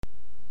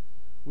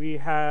We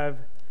have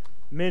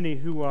many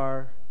who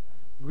are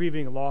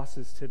grieving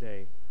losses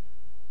today.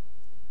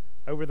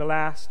 Over the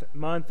last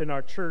month in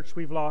our church,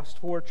 we've lost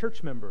 4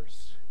 church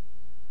members.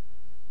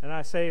 And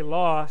I say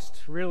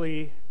lost,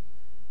 really,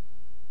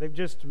 they've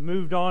just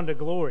moved on to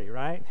glory,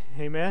 right?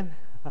 Amen?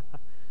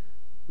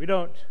 We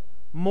don't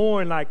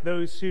mourn like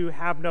those who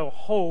have no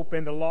hope,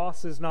 and the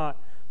loss is not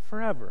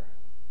forever.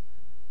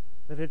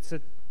 That it's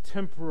a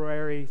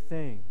temporary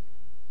thing.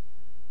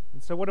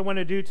 And so what I want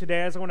to do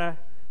today is I want to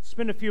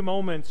spend a few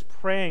moments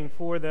praying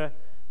for the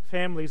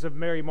families of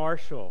Mary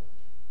Marshall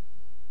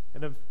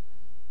and of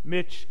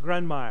Mitch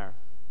Grunmeyer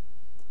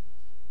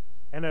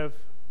and of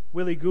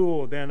Willie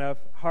Gould and of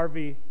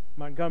Harvey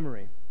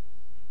Montgomery.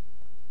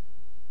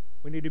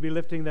 We need to be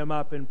lifting them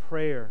up in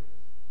prayer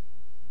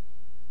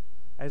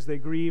as they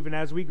grieve and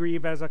as we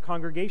grieve as a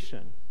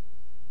congregation.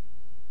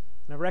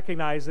 And I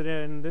recognize that,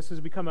 and this has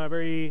become a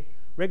very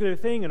regular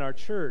thing in our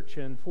church.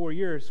 In 4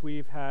 years,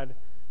 we've had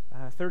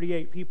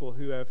 38 people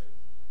who have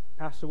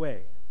passed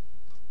away.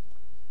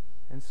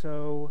 And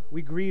so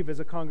we grieve as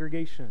a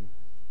congregation.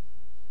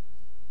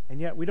 And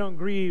yet we don't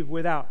grieve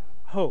without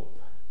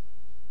hope.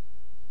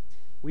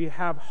 We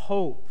have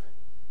hope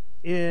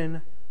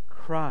in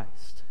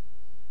Christ.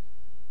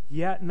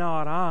 Yet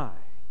not I,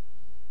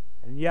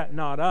 and yet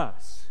not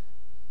us,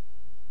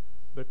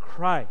 but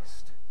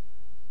Christ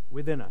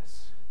within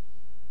us.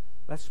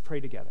 Let's pray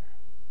together.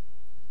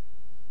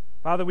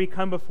 Father, we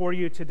come before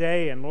you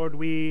today, and Lord,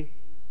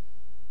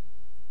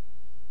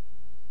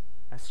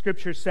 as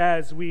Scripture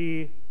says,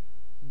 we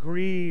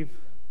grieve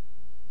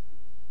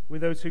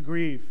with those who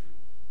grieve.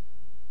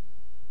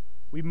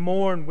 We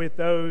mourn with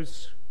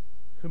those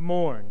who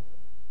mourn.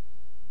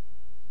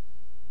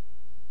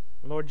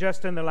 Lord,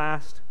 just in the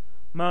last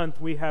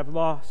month, we have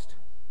lost,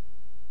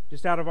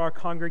 just out of our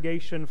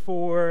congregation,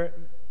 4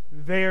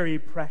 very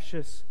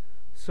precious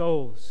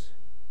souls.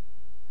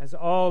 As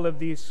all of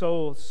these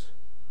souls,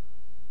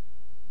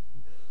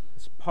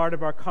 as part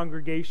of our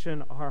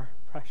congregation, are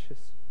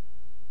precious.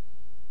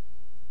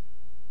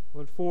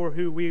 Lord,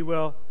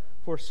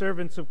 for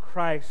servants of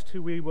Christ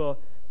who we will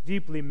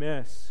deeply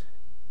miss.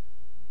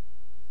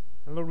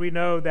 And Lord, we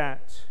know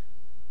that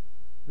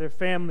their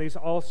families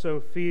also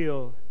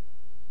feel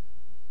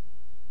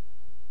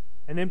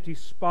an empty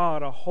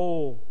spot, a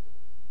hole,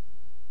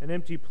 an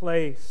empty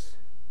place.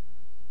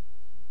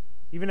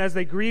 Even as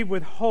they grieve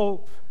with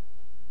hope,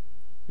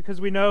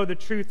 because we know the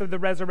truth of the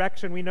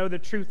resurrection, we know the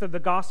truth of the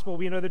gospel,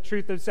 we know the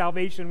truth of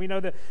salvation, we know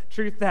the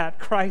truth that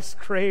Christ's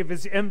grave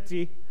is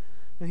empty,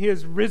 and He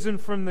has risen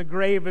from the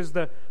grave as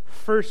the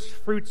first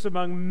fruits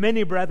among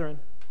many brethren.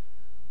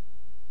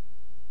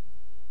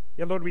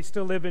 Yet, Lord, we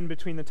still live in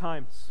between the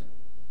times.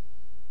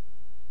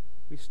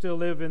 We still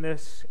live in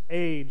this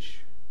age.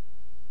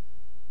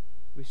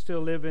 We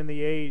still live in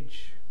the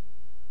age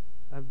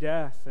of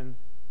death and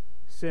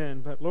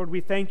sin. But Lord, we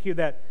thank you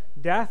that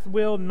death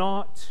will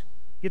not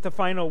get the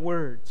final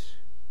words.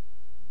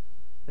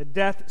 The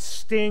death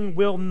sting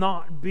will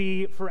not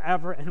be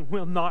forever and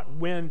will not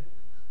win.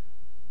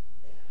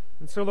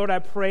 And so, Lord, I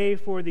pray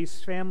for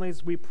these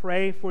families. We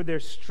pray for their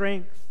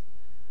strength.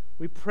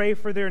 We pray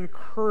for their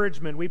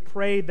encouragement. We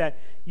pray that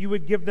you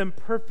would give them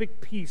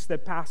perfect peace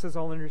that passes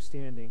all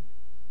understanding.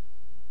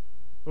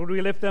 Lord,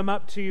 we lift them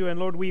up to you, and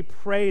Lord, we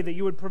pray that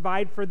you would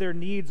provide for their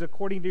needs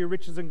according to your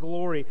riches and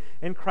glory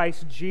in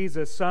Christ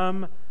Jesus.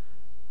 Some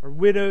are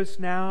widows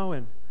now,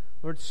 and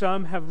Lord,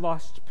 some have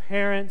lost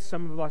parents,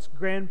 some have lost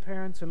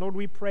grandparents, and Lord,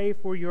 we pray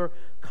for your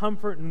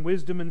comfort and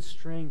wisdom and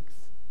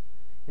strength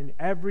in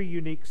every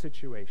unique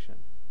situation.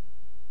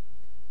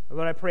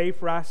 Lord, I pray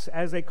for us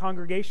as a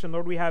congregation.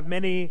 Lord, we have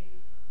many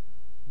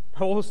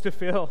holes to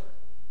fill.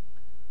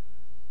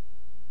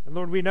 And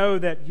Lord, we know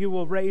that you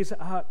will raise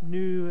up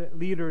new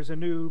leaders and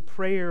new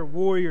prayer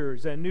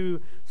warriors and new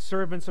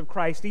servants of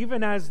Christ,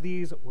 even as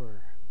these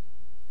were.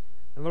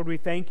 And Lord, we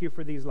thank you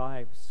for these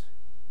lives.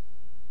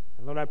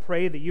 And Lord, I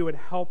pray that you would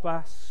help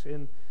us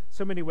in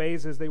so many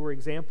ways as they were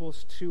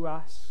examples to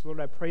us. Lord,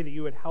 I pray that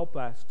you would help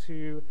us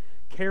to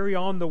carry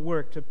on the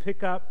work, to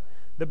pick up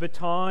the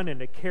baton and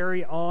to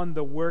carry on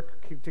the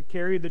work, to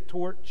carry the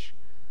torch,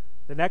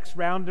 the next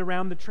round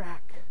around the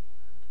track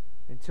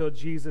until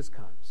Jesus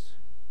comes.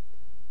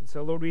 And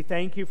so, Lord, we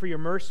thank you for your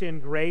mercy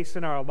and grace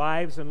in our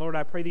lives. And Lord,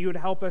 I pray that you would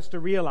help us to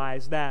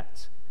realize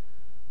that,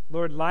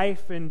 Lord,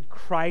 life in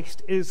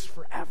Christ is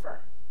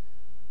forever.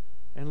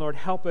 And Lord,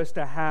 help us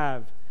to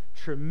have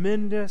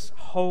tremendous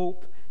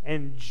hope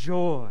and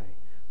joy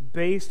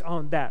based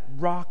on that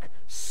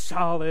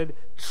rock-solid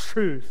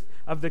truth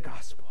of the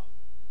gospel.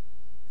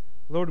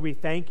 Lord, we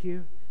thank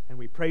you and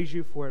we praise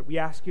you for it. We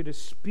ask you to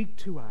speak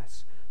to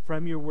us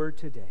from your word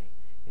today.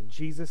 In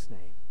Jesus'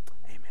 name,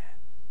 amen.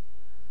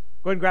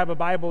 Go ahead and grab a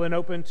Bible and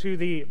open to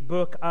the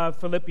book of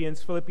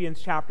Philippians,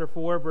 Philippians chapter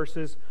 4,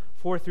 verses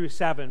 4 through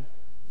 7.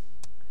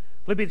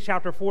 Philippians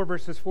chapter 4,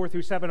 verses 4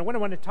 through 7. And what I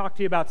want to talk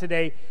to you about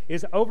today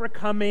is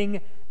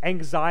overcoming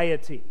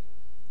anxiety.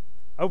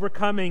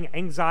 Overcoming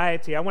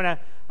anxiety. I want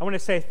to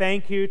say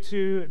thank you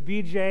to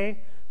BJ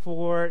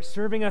for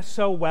serving us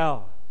so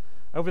well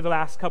over the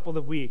last couple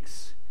of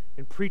weeks.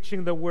 in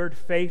preaching the word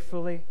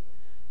faithfully.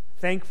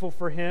 Thankful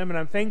for him, and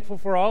I'm thankful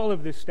for all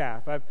of this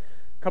staff. A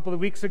couple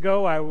of weeks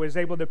ago, I was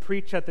able to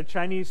preach at the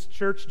Chinese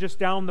church just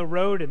down the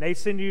road, and they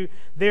send you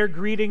their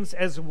greetings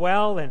as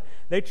well, and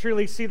they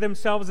truly see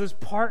themselves as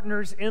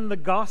partners in the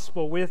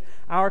gospel with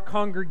our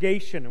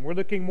congregation, and we're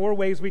looking more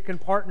ways we can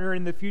partner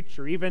in the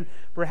future, even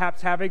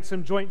perhaps having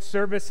some joint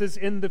services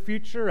in the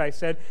future. I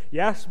said,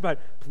 yes,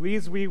 but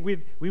please, we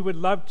would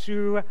love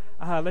to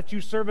let you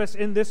serve us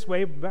in this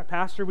way.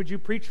 Pastor, would you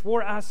preach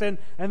for us? And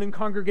then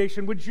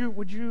congregation, would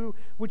you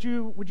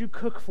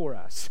cook for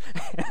us?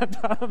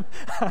 And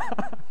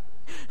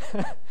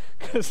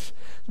because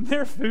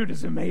their food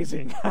is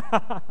amazing.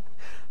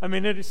 I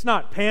mean, it's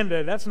not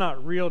Panda. That's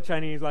not real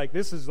Chinese. Like,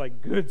 this is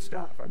like good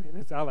stuff. I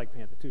mean, I like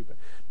Panda too, but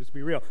just to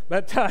be real.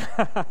 But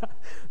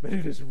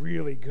it is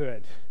really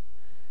good.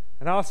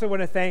 And I also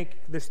want to thank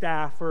the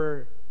staff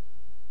for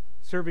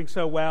serving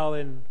so well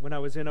when I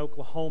was in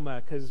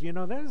Oklahoma, because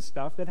there's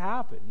stuff that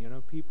happened.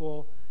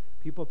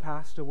 People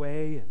passed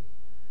away, and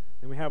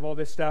then we have all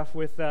this stuff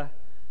with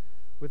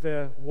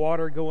the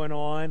water going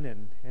on,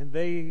 and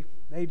they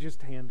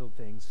just handled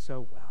things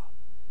so well.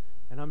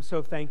 And I'm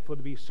so thankful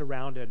to be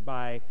surrounded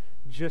by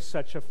just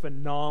such a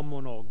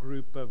phenomenal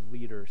group of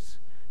leaders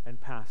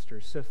and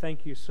pastors. So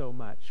thank you so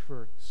much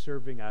for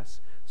serving us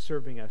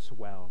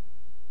well.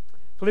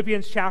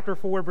 Philippians chapter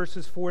 4,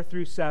 verses 4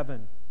 through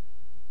 7.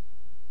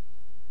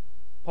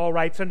 Paul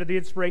writes under the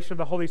inspiration of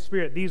the Holy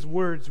Spirit these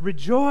words: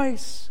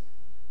 Rejoice!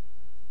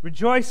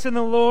 Rejoice in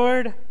the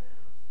Lord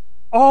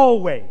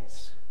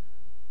always.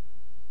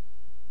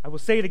 I will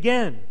say it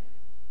again.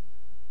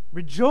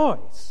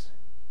 Rejoice.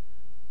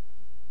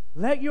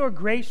 Let your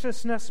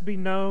graciousness be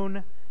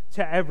known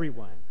to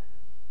everyone.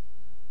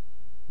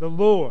 The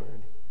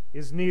Lord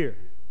is near.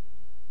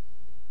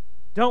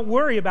 Don't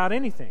worry about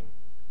anything,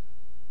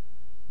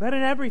 but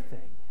in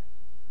everything,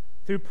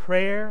 through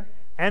prayer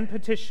and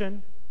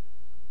petition,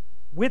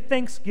 with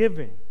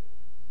thanksgiving,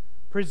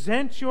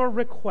 present your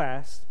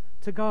request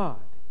to God.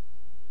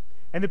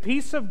 And the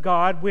peace of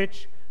God,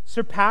 which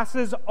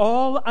surpasses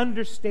all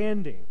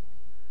understanding,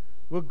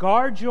 will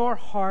guard your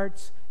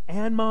hearts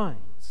and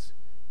minds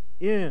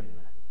in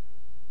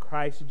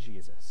Christ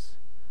Jesus.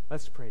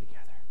 Let's pray together.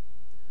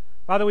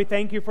 Father, we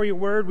thank you for your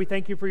word. We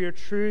thank you for your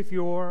truth.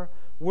 Your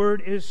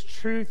word is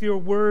truth. Your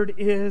word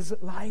is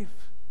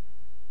life.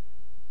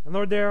 And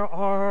Lord, there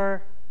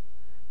are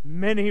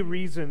many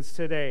reasons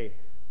today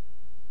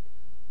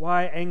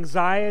why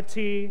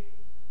anxiety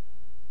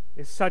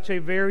is such a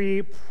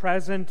very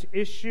present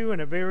issue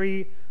and a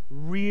very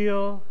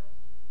real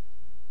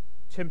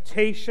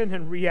temptation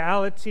and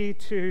reality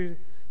to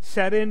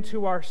set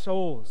into our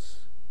souls.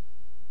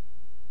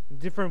 In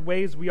different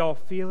ways we all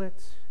feel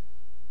it,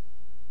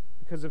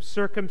 because of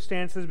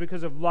circumstances,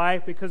 because of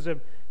life, because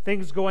of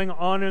things going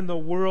on in the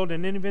world,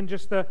 and even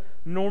just the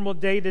normal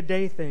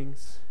day-to-day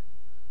things.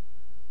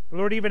 But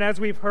Lord, even as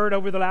we've heard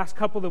over the last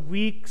couple of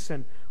weeks,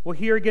 and we'll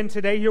hear again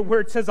today, your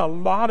word says a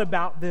lot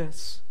about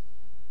this.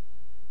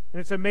 And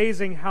it's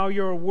amazing how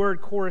your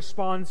word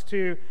corresponds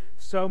to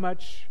so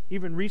much,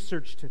 even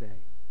research today.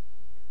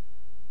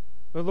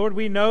 But Lord,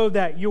 we know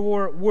that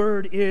your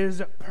word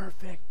is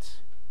perfect.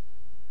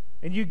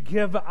 And you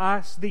give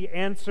us the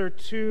answer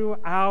to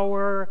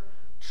our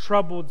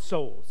troubled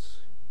souls.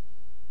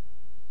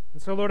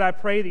 And so, Lord, I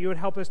pray that you would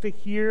help us to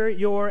hear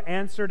your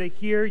answer, to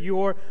hear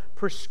your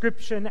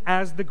prescription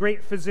as the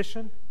great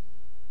physician.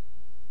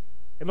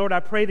 And Lord, I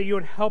pray that you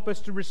would help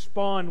us to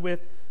respond with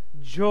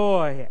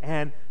joy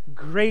and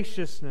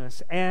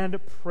graciousness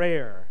and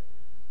prayer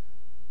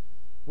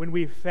when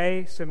we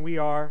face and we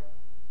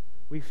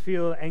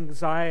feel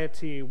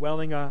anxiety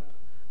welling up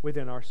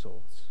within our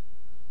souls.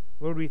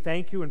 Lord, we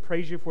thank you and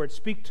praise you for it.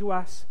 Speak to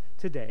us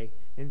today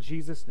in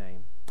Jesus'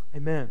 name.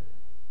 Amen.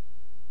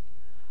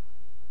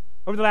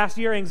 Over the last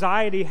year,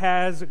 anxiety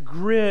has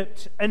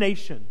gripped a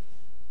nation.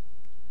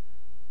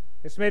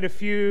 It's made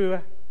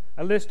a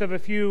list of a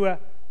few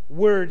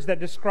words that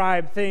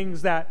describe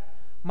things that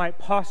might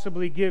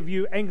possibly give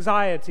you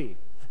anxiety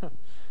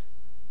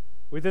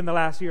within the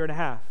last year and a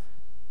half.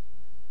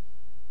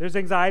 There's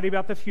anxiety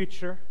about the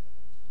future,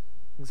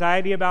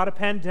 anxiety about a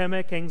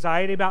pandemic,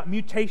 anxiety about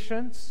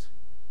mutations,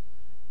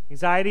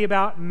 anxiety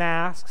about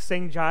masks,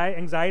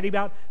 anxiety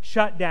about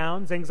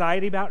shutdowns,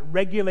 anxiety about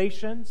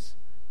regulations,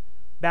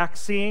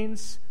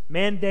 vaccines,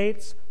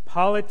 mandates,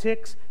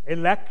 politics,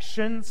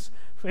 elections,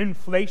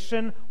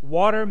 inflation,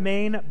 water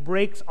main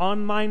breaks,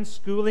 online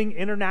schooling,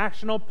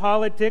 international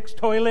politics,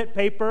 toilet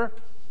paper,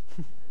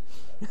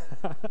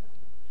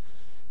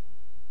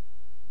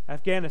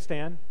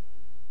 Afghanistan,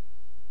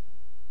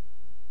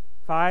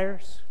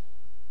 fires,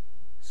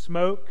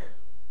 smoke,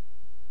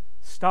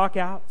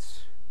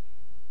 stockouts,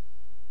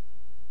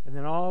 and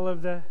then all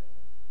of the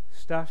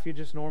stuff you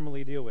just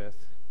normally deal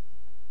with.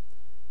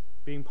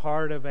 Being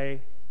part of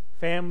a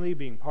family,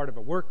 being part of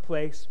a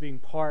workplace, being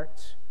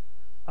part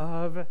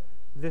of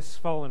this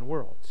fallen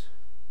world.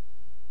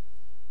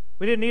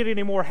 We didn't need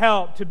any more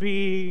help to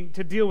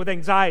deal with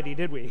anxiety,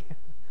 did we?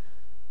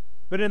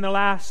 But in the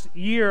last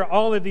year,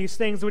 all of these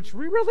things, which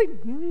we really,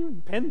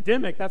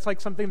 pandemic, that's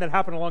like something that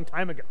happened a long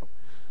time ago.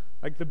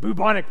 Like the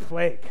bubonic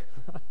plague.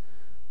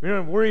 We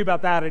don't worry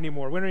about that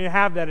anymore. We don't even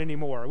have that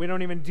anymore. We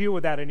don't even deal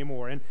with that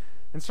anymore.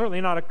 And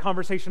certainly not a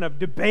conversation of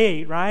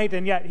debate, right?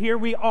 And yet here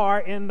we are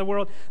in the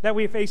world that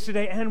we face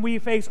today, and we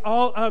face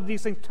all of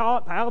these things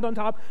piled on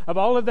top of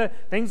all of the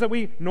things that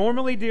we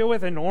normally deal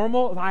with in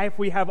normal life.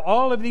 We have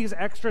all of these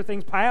extra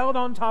things piled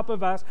on top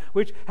of us,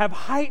 which have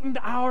heightened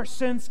our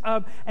sense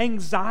of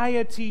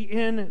anxiety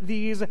in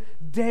these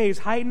days,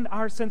 heightened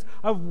our sense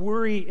of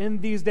worry in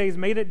these days,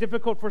 made it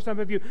difficult for some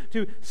of you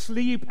to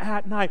sleep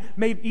at night,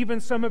 made even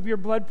some of your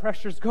blood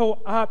pressures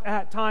go up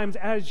at times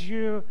as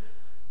you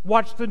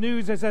watch the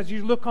news, as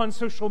you look on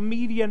social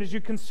media, and as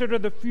you consider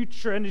the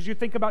future, and as you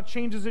think about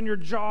changes in your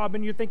job,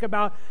 and you think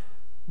about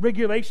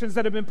regulations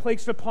that have been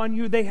placed upon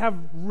you. They have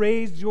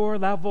raised your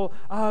level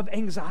of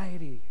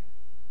anxiety.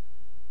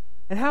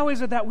 And how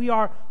is it that we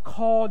are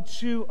called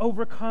to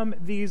overcome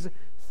these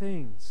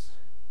things?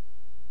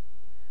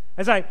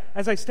 As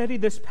I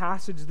studied this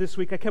passage this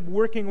week, I kept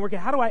working.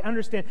 How do I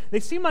understand? They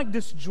seem like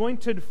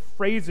disjointed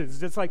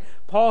phrases. It's like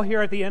Paul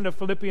here at the end of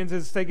Philippians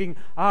is saying,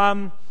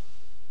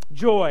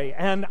 joy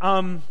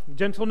and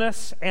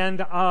gentleness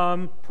and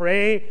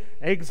pray,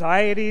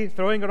 anxiety,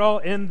 throwing it all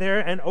in there,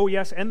 and oh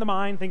yes, and the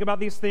mind, think about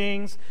these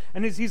things.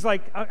 And he's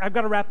like, I've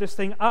got to wrap this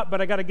thing up, but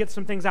I got to get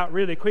some things out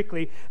really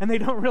quickly. And they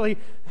don't really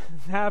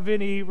have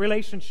any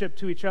relationship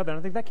to each other. And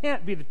I think that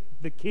can't be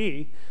the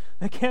key.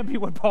 That can't be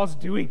what Paul's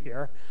doing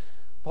here.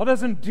 Paul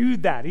doesn't do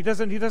that. He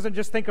doesn't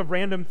just think of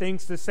random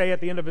things to say at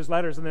the end of his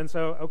letters and then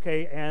so,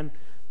 okay, and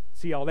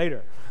see y'all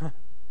later.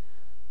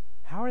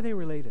 How are they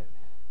related?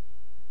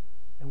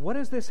 And what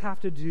does this have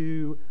to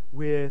do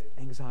with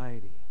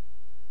anxiety?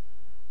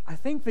 I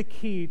think the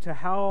key to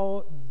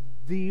how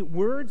the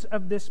words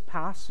of this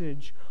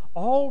passage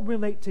all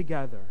relate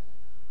together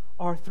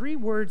are three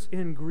words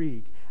in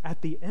Greek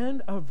at the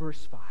end of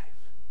verse 5.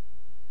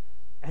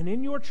 And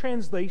in your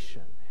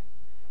translation,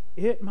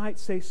 it might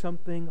say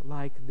something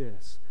like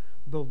this: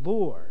 the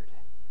Lord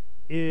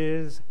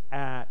is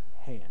at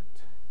hand.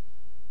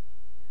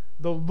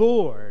 The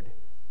Lord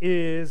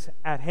is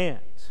at hand.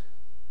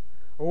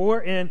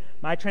 Or in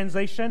my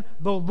translation,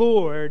 the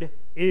Lord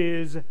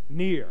is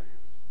near.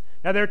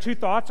 Now there are two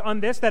thoughts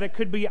on this, that it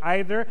could be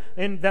either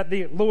in that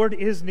the Lord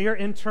is near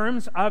in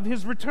terms of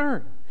his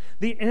return,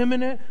 the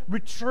imminent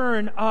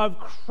return of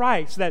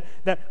Christ,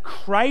 that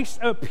Christ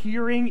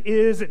appearing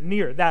is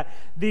near, that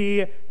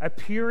the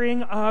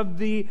appearing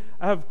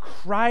of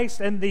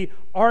Christ and the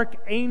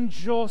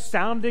archangel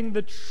sounding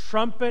the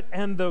trumpet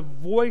and the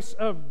voice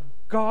of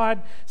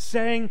God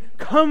saying,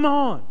 come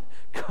on,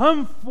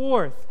 come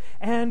forth,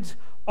 and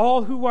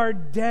all who are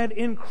dead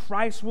in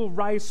Christ will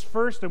rise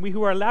first, and we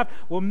who are left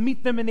will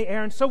meet them in the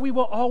air, and so we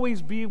will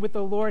always be with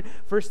the Lord.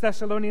 1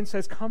 Thessalonians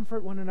says,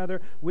 comfort one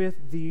another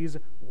with these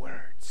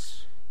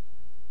words.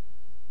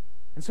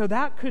 And so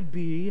that could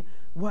be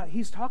what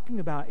he's talking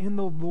about in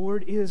the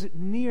Lord is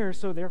near,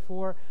 so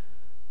therefore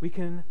we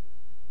can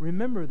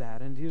remember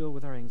that and deal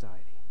with our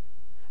anxiety.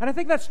 And I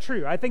think that's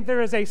true. I think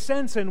there is a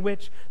sense in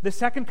which the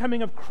second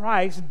coming of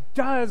Christ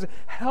does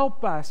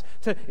help us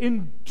to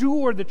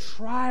endure the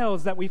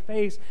trials that we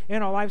face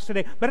in our lives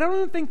today. But I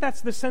don't think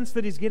that's the sense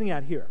that he's getting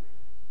at here.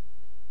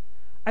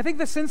 I think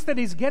the sense that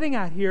he's getting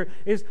at here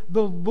is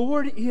the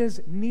Lord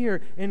is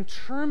near in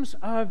terms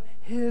of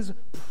his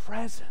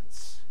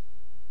presence.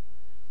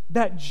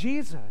 That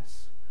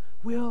Jesus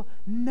will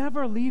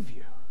never leave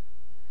you.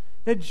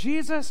 That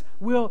Jesus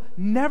will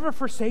never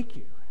forsake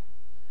you.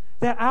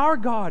 That our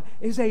God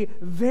is a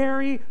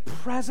very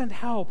present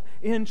help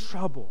in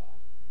trouble.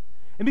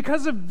 And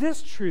because of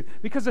this truth,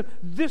 because of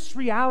this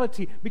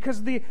reality, because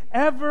of the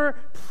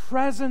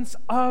ever-presence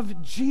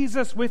of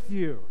Jesus with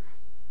you,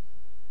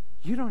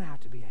 you don't have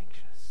to be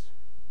anxious.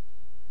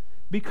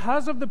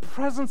 Because of the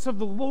presence of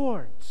the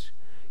Lord,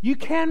 you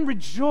can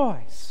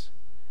rejoice.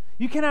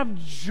 You can have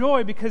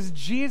joy because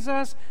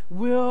Jesus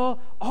will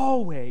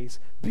always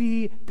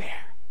be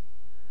there.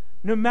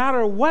 No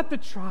matter what the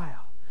trial,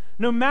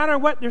 no matter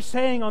what they're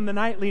saying on the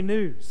nightly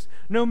news,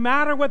 no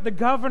matter what the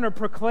governor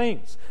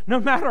proclaims, no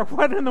matter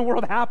what in the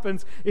world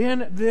happens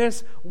in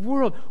this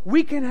world,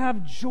 we can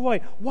have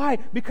joy. Why?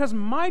 Because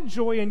my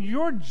joy and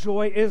your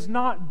joy is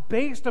not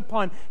based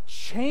upon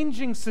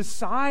changing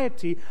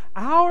society.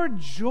 Our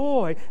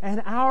joy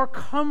and our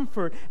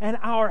comfort and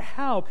our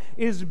help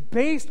is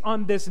based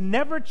on this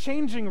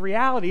never-changing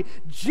reality: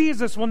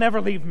 Jesus will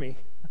never leave me.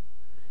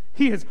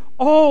 He is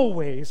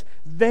always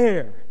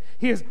there.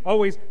 He has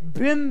always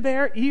been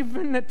there,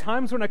 even at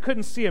times when I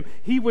couldn't see him.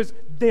 He was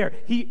there.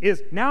 He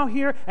is now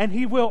here, and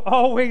he will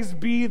always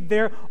be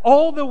there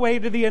all the way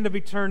to the end of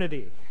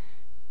eternity.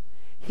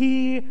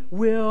 He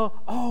will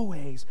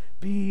always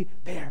be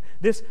there.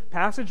 This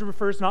passage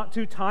refers not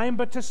to time,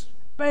 but to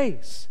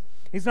space.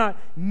 He's not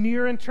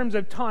near in terms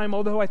of time,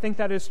 although I think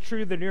that is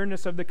true. The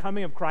nearness of the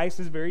coming of Christ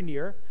is very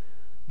near.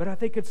 But I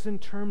think it's in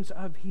terms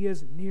of he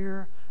is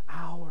near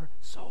our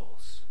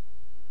souls.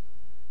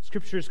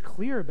 Scripture is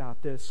clear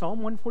about this. Psalm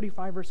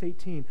 145, verse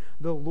 18,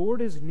 the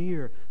Lord is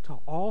near to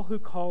all who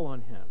call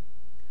on him,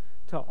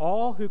 to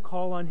all who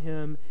call on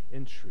him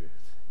in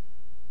truth.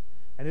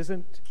 And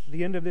isn't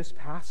the end of this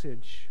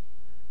passage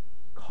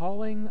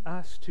calling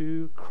us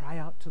to cry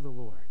out to the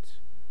Lord?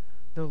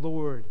 The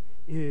Lord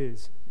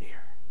is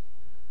near.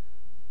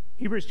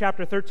 Hebrews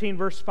chapter 13,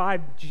 verse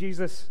 5,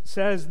 Jesus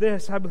says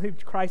this, I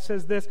believe Christ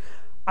says this,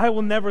 I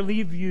will never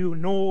leave you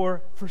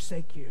nor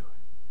forsake you.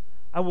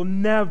 I will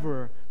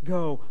never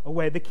go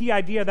away. The key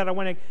idea that I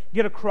want to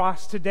get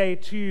across today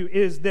to you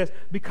is this.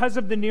 Because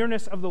of the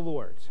nearness of the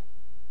Lord,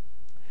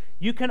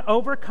 you can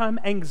overcome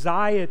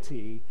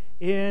anxiety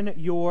in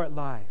your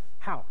life.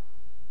 How?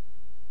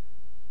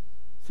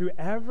 Through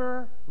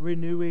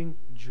ever-renewing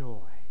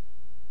joy,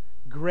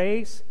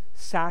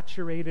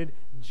 grace-saturated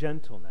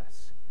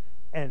gentleness,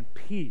 and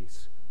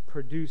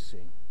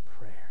peace-producing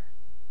prayer.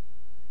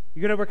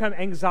 You can overcome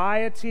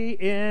anxiety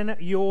in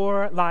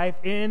your life,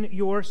 in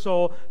your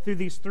soul, through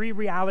these three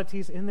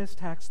realities in this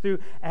text, through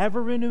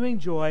ever-renewing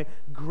joy,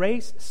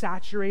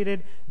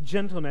 grace-saturated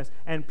gentleness,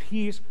 and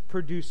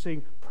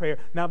peace-producing prayer.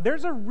 Now,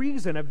 there's a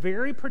reason, a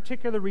very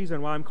particular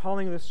reason why I'm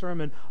calling this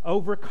sermon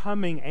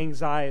Overcoming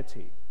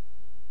Anxiety.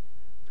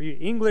 For you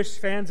English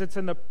fans, it's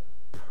in the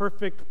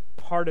perfect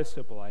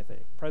participle, I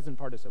think, present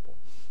participle.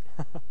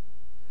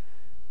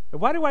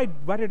 Why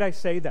did I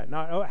say that?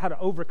 Not how to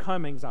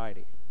overcome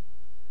anxiety.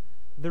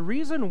 The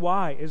reason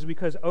why is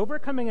because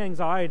overcoming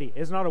anxiety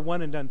is not a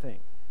one and done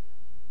thing.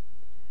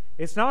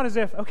 It's not as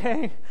if,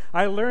 okay,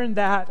 I learned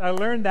that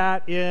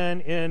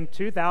in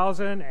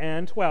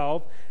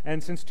 2012,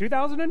 and since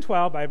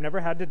 2012, I've never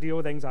had to deal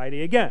with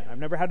anxiety again. I've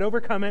never had to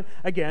overcome it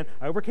again.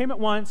 I overcame it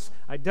once,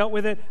 I dealt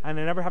with it, and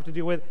I never have to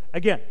deal with it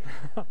again.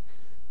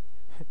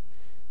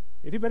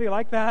 Anybody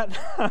like that?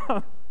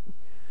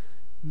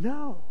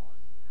 No.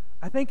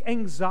 I think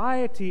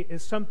anxiety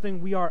is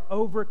something we are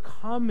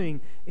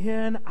overcoming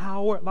in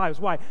our lives.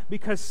 Why?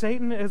 Because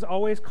Satan is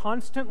always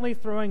constantly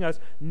throwing us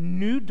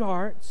new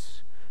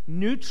darts,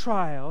 new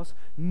trials,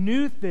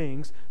 new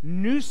things,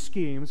 new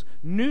schemes,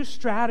 new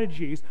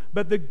strategies.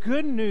 But the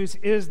good news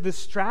is the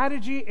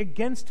strategy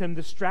against him,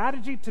 the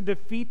strategy to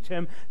defeat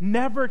him,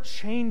 never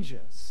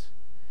changes.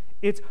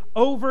 It's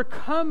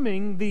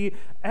overcoming the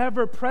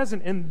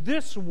ever-present in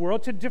this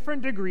world to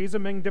different degrees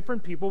among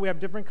different people. We have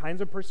different kinds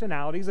of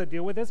personalities that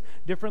deal with this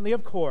differently,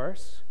 of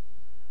course.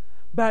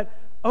 But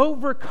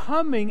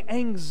overcoming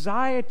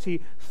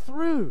anxiety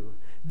through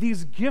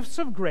these gifts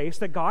of grace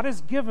that God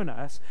has given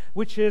us,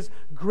 which is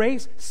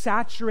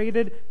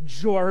grace-saturated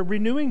joy,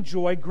 renewing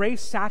joy,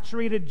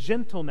 grace-saturated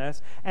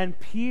gentleness, and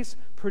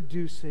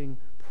peace-producing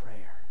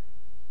prayer.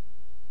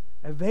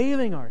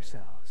 Availing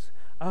ourselves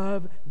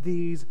of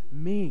these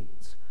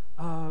means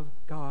of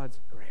God's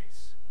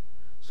grace.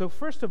 So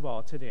first of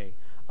all today,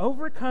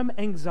 overcome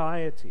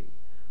anxiety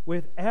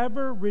with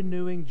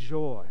ever-renewing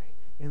joy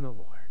in the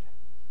Lord.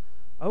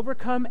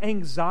 Overcome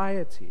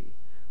anxiety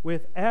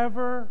with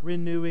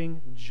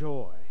ever-renewing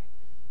joy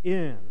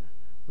in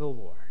the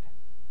Lord.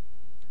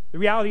 The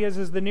reality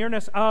is the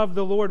nearness of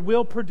the Lord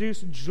will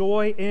produce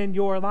joy in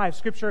your life.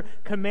 Scripture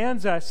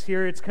commands us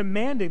here, it's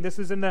commanding, this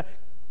is in the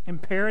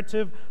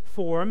imperative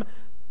form,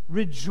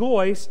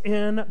 rejoice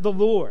in the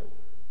Lord.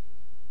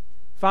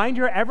 Find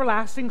your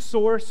everlasting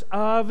source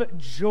of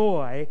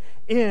joy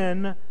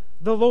in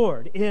the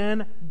Lord,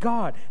 in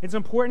God. It's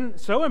important,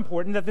 so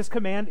important, that this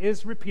command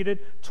is repeated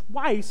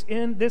twice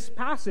in this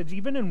passage,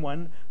 even in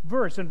one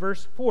verse. In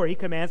verse 4, he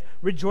commands,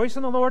 rejoice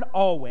in the Lord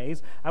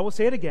always. I will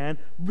say it again,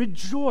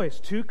 rejoice.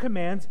 Two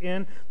commands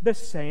in the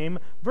same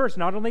verse.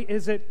 Not only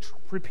is it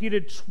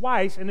repeated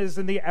twice and is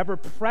in the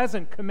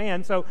ever-present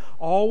command, so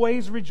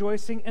always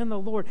rejoicing in the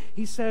Lord.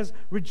 He says,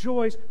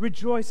 rejoice,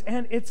 rejoice,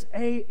 and it's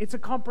a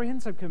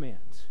comprehensive command.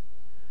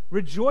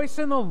 Rejoice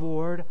in the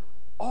Lord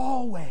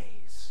always.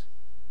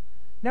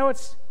 Now,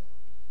 it's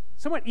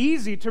somewhat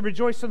easy to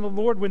rejoice in the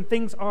Lord when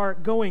things are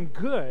going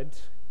good,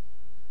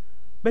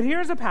 but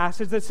here's a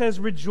passage that says,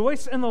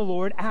 rejoice in the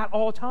Lord at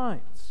all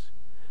times.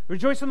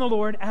 Rejoice in the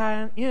Lord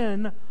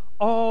in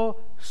all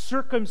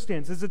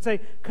circumstances. It's a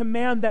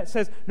command that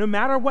says no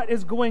matter what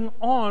is going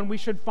on, we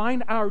should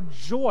find our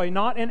joy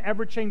not in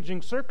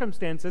ever-changing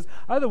circumstances.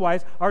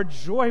 Otherwise, our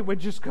joy would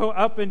just go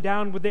up and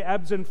down with the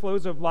ebbs and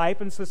flows of life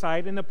and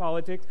society and the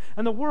politics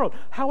and the world.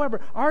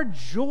 However, our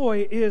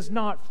joy is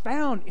not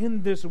found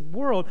in this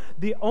world.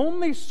 The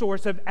only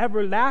source of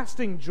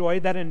everlasting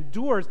joy that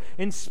endures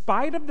in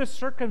spite of the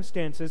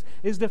circumstances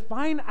is to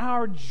find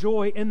our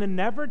joy in the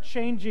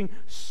never-changing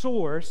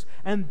source,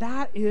 and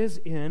that is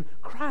in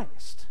Christ.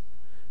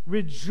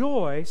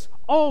 Rejoice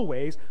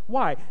always.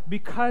 Why?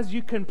 Because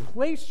you can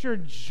place your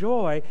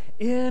joy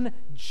in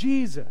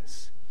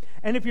Jesus.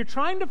 And if you're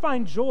trying to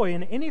find joy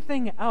in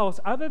anything else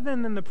other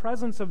than in the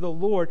presence of the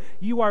Lord,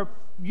 your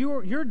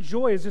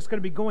joy is just going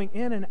to be going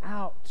in and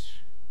out.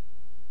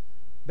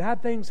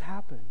 Bad things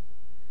happen.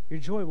 Your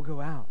joy will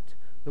go out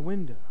the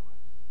window.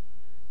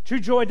 True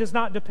joy does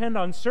not depend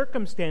on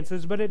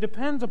circumstances, but it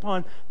depends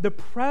upon the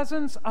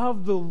presence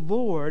of the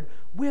Lord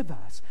with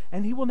us,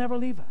 and He will never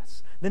leave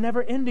us. The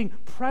never-ending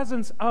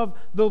presence of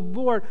the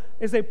Lord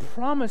is a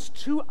promise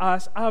to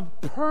us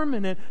of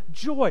permanent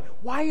joy.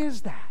 Why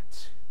is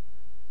that?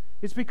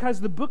 It's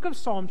because the book of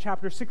Psalm,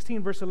 chapter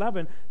 16, verse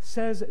 11,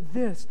 says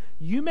this: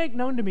 "You make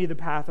known to me the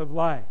path of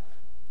life.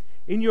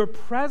 In your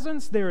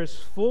presence there is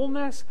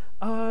fullness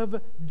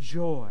of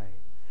joy,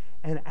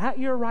 and at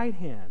your right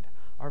hand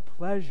are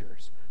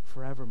pleasures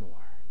forevermore."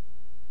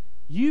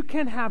 You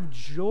can have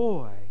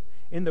joy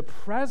in the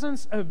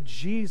presence of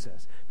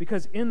Jesus,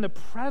 because in the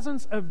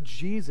presence of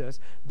Jesus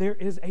there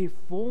is a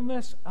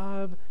fullness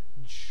of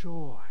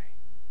joy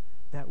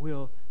that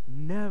will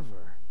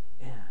never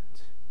end.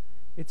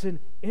 It's an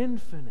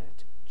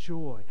infinite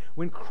joy.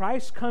 When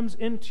Christ comes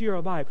into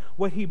your life,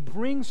 what He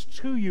brings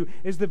to you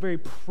is the very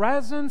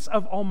presence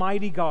of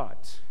Almighty God.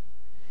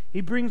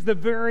 He brings the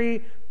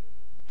very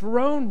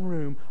throne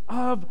room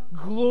of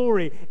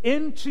glory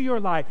into your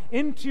life,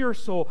 into your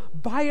soul,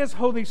 by His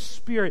Holy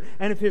Spirit.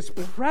 And if His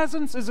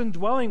presence is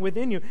indwelling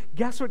within you,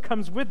 guess what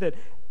comes with it?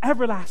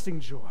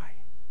 Everlasting joy,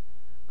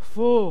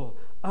 full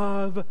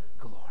of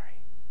glory.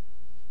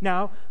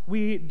 Now,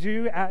 we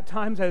do at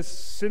times, as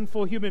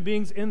sinful human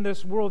beings in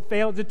this world,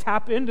 fail to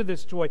tap into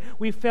this joy.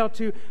 We fail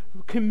to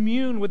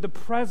commune with the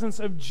presence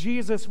of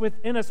Jesus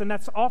within us, and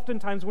that's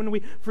oftentimes when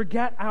we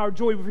forget our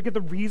joy. We forget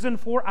the reason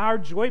for our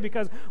joy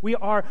because we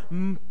are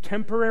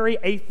temporary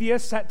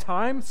atheists at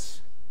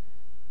times.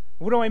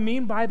 What do I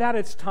mean by that?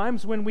 It's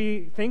times when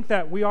we think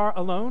that we are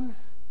alone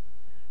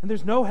and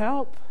there's no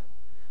help.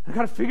 I've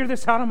got to figure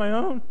this out on my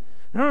own.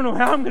 I don't know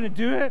how I'm going to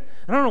do it.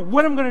 I don't know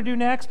what I'm going to do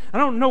next. I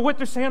don't know what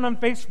they're saying on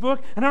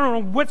Facebook, and I don't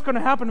know what's going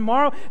to happen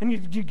tomorrow. And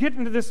you get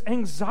into this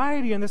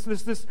anxiety and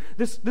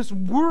this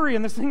worry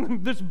and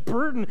this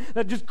burden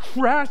that just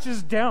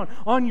crashes down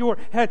on your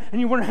head,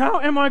 and you wonder, how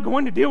am I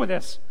going to deal with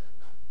this?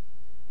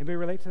 Anybody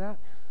relate to that?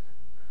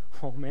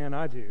 Oh man,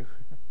 I do.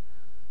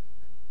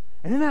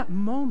 And in that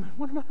moment,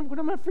 what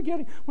am I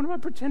forgetting? What am I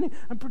pretending?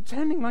 I'm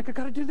pretending like I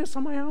got to do this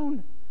on my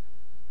own.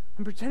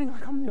 I'm pretending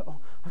like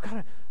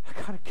I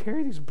gotta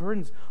carry these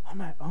burdens on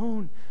my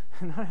own,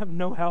 and I have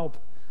no help.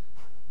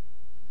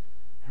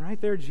 And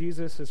right there,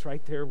 Jesus is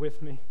right there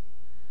with me,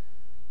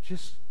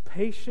 just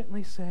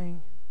patiently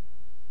saying,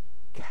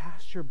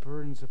 "Cast your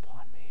burdens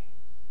upon me,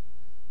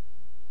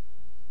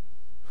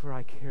 for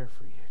I care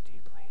for you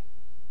deeply."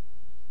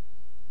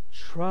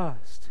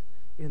 Trust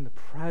in the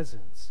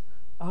presence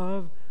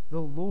of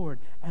the Lord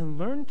and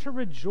learn to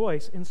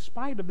rejoice in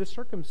spite of the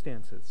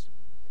circumstances.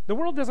 The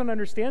world doesn't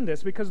understand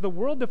this because the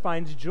world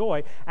defines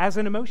joy as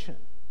an emotion.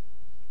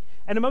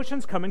 And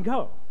emotions come and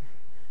go.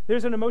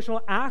 There's an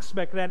emotional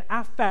aspect, an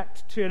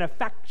affect to an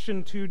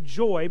affection to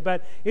joy,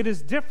 but it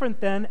is different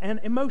than an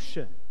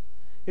emotion.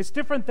 It's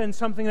different than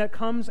something that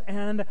comes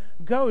and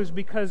goes,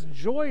 because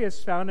joy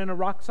is found in a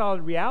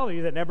rock-solid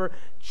reality that never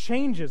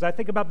changes. I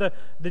think about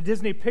the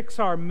Disney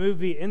Pixar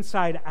movie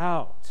Inside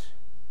Out.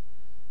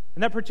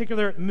 In that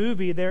particular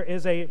movie, there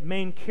is a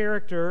main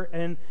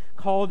character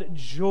called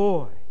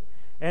Joy.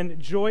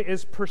 And joy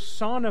is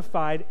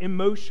personified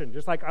emotion,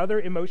 just like other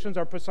emotions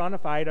are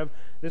personified of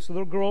this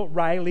little girl,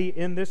 Riley,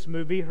 in this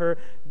movie. Her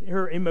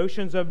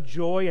emotions of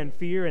joy and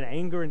fear and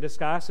anger and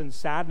disgust and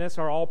sadness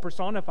are all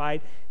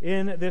personified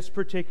in this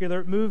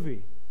particular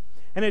movie.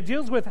 And it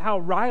deals with how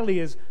Riley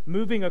is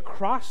moving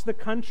across the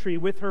country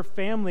with her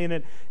family, and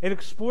it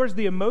explores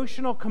the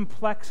emotional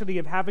complexity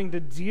of having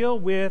to deal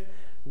with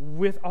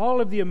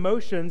all of the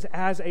emotions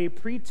as a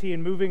preteen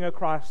moving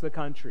across the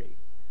country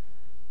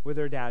with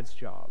her dad's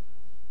job.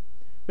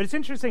 But it's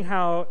interesting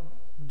how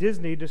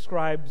Disney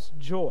describes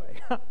joy.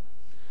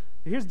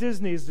 Here's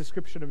Disney's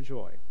description of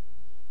joy.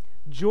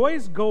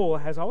 Joy's goal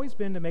has always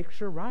been to make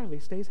sure Riley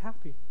stays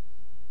happy.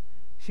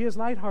 She is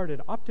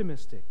lighthearted,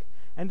 optimistic,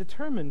 and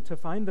determined to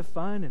find the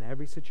fun in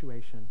every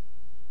situation.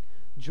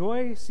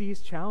 Joy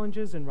sees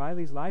challenges in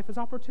Riley's life as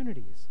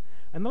opportunities,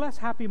 and the less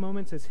happy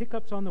moments as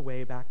hiccups on the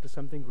way back to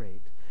something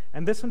great.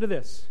 And listen to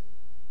this.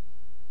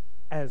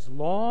 As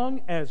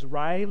long as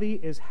Riley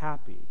is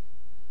happy,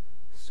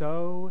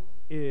 so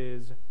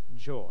is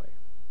joy.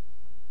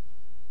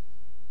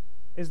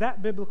 Is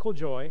that biblical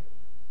joy?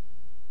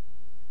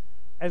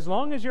 As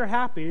long as you're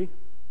happy,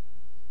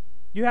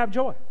 you have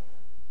joy.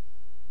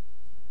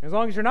 As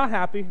long as you're not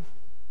happy,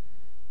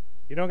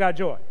 you don't got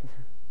joy.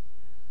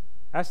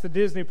 That's the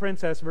Disney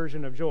princess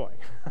version of joy.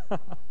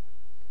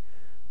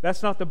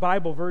 That's not the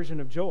Bible version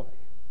of joy.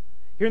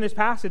 Here in this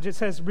passage, it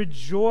says,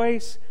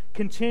 rejoice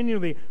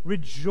continually,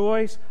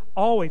 rejoice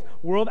always.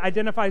 World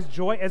identifies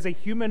joy as a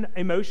human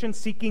emotion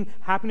seeking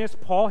happiness.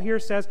 Paul here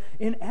says,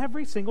 in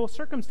every single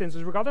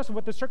circumstances, regardless of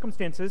what the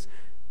circumstances,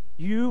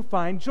 you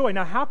find joy.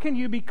 Now, how can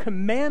you be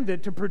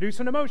commanded to produce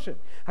an emotion?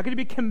 How can you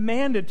be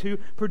commanded to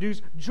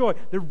produce joy?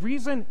 The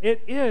reason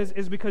it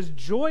is because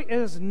joy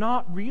is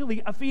not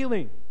really a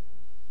feeling.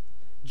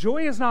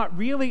 Joy is not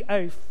really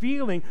a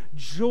feeling.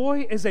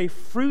 Joy is a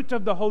fruit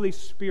of the Holy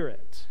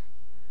Spirit.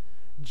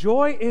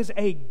 Joy is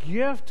a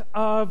gift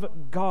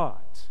of God.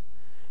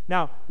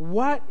 Now,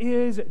 what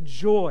is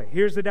joy?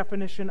 Here's the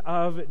definition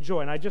of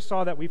joy. And I just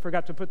saw that we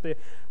forgot to put the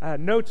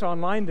notes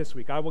online this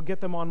week. I will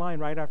get them online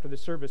right after the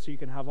service so you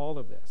can have all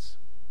of this.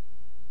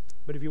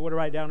 But if you want to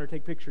write down or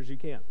take pictures, you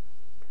can.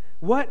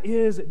 What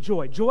is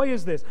joy? Joy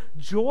is this.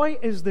 Joy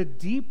is the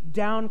deep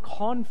down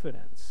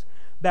confidence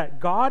that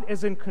God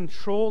is in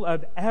control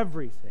of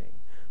everything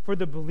for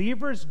the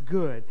believer's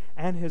good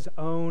and his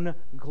own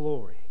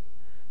glory.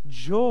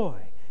 Joy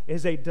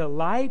is a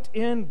delight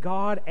in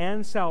God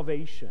and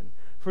salvation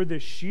for the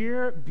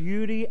sheer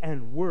beauty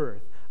and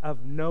worth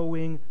of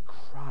knowing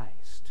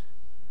Christ.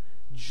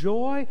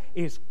 Joy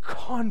is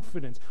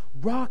confidence,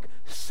 rock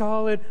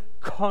solid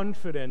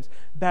confidence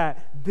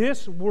that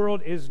this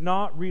world is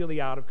not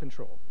really out of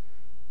control.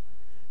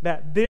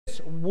 That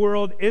this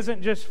world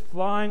isn't just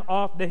flying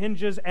off the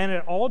hinges and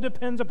it all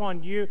depends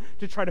upon you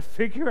to try to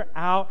figure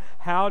out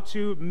how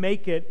to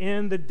make it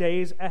in the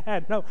days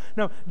ahead.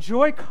 No,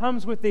 joy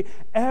comes with the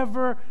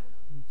ever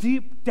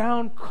deep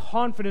down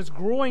confidence,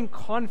 growing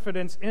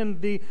confidence in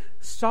the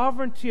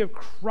sovereignty of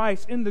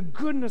Christ, in the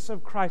goodness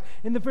of Christ,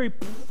 in the very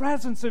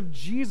presence of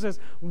Jesus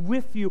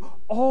with you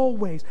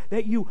always,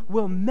 that you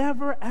will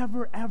never,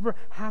 ever, ever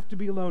have to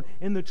be alone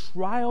in the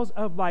trials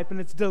of life. And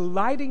it's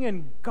delighting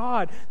in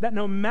God that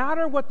no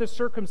matter what the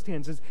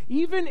circumstances,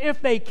 even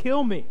if they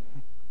kill me,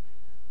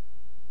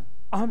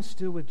 I'm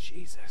still with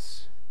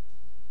Jesus.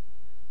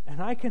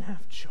 And I can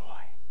have joy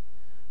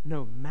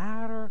no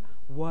matter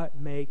what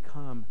may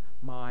come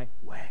my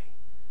way.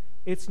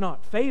 It's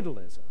not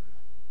fatalism.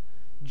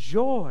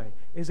 Joy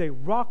is a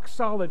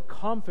rock-solid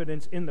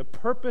confidence in the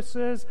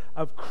purposes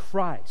of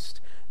Christ,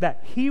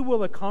 that He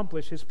will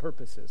accomplish His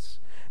purposes.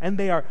 And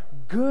they are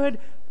good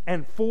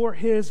and for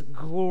His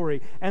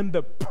glory. And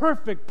the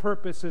perfect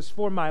purposes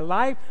for my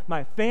life,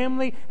 my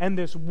family, and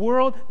this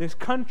world, this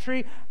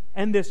country,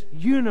 and this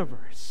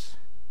universe.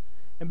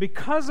 And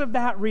because of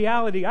that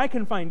reality, I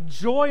can find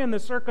joy in the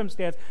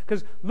circumstance.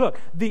 Because look,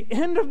 the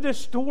end of this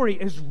story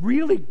is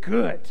really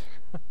good.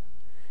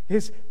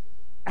 It's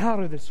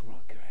out of this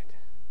world good.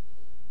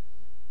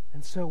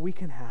 And so we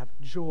can have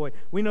joy.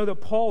 We know that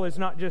Paul is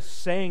not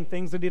just saying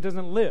things that he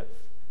doesn't live.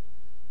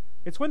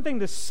 It's one thing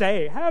to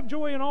say, have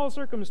joy in all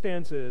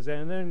circumstances,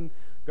 and then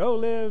go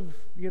live,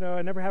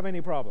 and never have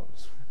any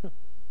problems.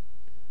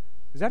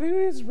 Is that who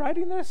is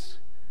writing this?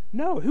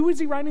 No, who is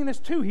he writing this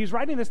to? He's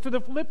writing this to the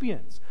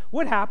Philippians.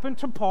 What happened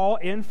to Paul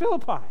in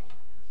Philippi?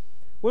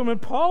 When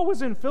Paul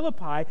was in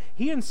Philippi,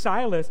 he and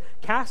Silas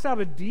cast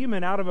out a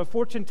demon out of a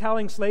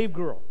fortune-telling slave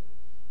girl.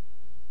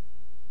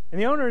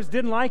 And the owners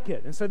didn't like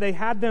it, and so they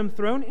had them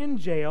thrown in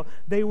jail.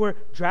 They were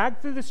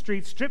dragged through the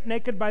streets, stripped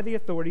naked by the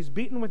authorities,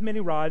 beaten with many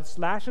rods,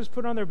 lashes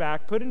put on their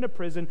back, put into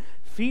prison,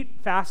 feet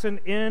fastened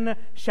in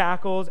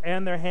shackles,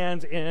 and their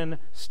hands in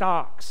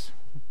stocks.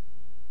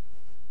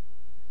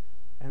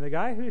 And the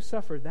guy who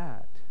suffered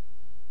that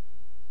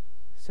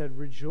said,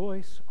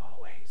 rejoice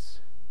always.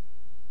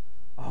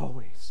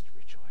 Always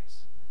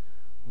rejoice.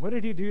 What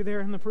did he do there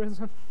in the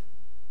prison?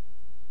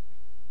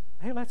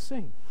 Hey, let's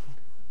sing.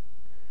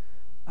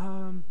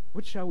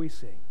 What shall we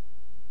sing?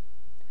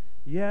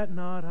 Yet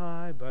not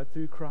I, but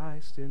through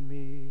Christ in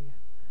me.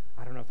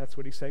 I don't know if that's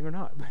what he's saying or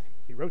not, but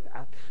he wrote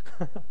that.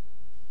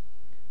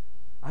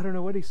 I don't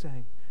know what he's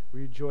saying.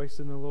 Rejoice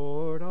in the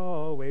Lord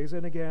always,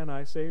 and again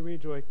I say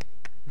rejoice.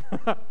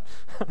 I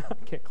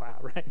can't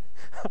clap, right?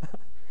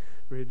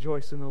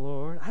 Rejoice in the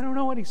Lord. I don't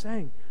know what he's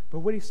saying, but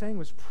what he's saying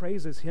was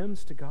praises,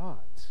 hymns to God.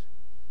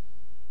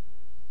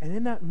 And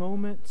in that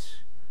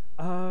moment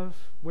of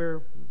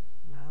where,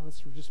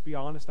 let's just be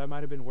honest, I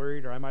might have been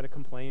worried or I might have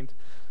complained.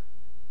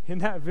 In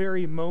that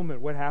very moment,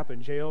 what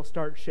happened? Jail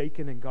starts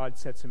shaking and God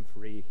sets him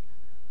free.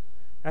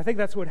 I think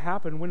that's what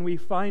happened when we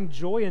find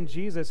joy in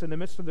Jesus in the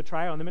midst of the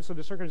trial, in the midst of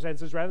the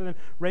circumstances, rather than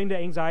reign to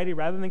anxiety,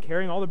 rather than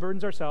carrying all the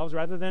burdens ourselves,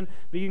 rather than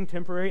being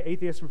temporary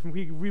atheists.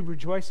 We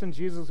rejoice in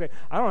Jesus and say,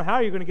 I don't know how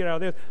you're going to get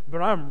out of this,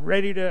 but I'm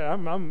ready to,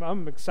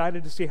 I'm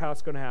excited to see how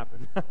it's going to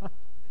happen.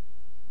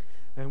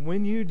 And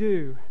when you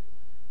do,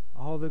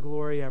 all the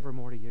glory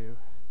evermore to you.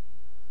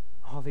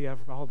 All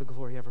the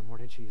glory evermore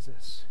to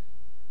Jesus.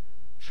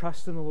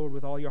 Trust in the Lord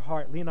with all your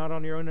heart. Lean not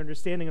on your own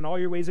understanding. In all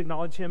your ways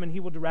acknowledge Him, and He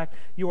will direct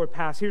your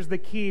paths. Here's the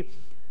key.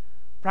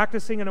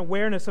 Practicing an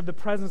awareness of the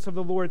presence of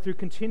the Lord through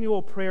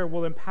continual prayer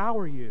will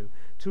empower you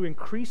to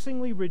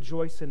increasingly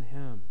rejoice in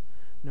Him,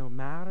 no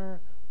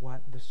matter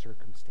what the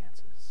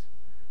circumstances.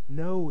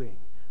 Knowing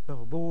the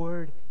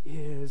Lord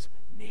is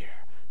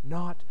near,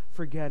 not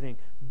forgetting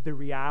the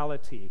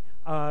reality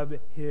of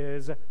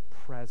His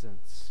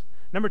presence.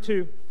 Number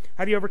 2,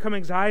 how do you overcome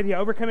anxiety? I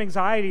overcome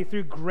anxiety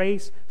through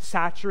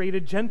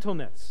grace-saturated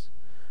gentleness.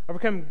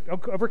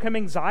 Overcome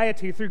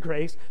anxiety through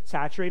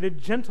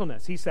grace-saturated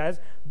gentleness. He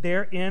says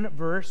there in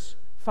verse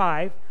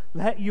 5,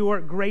 let your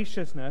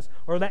graciousness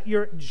or let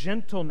your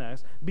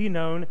gentleness be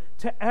known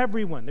to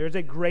everyone. There's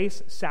a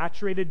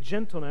grace-saturated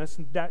gentleness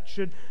that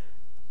should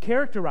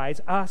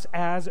characterize us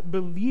as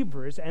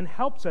believers and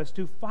helps us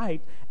to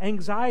fight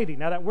anxiety.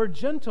 Now, that word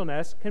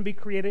gentleness can be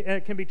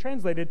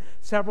translated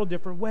several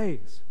different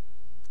ways.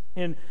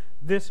 In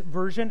this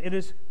version, it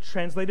is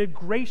translated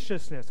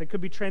graciousness. It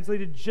could be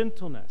translated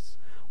gentleness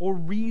or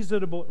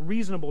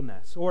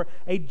reasonableness, or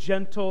a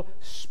gentle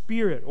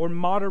spirit, or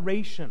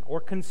moderation,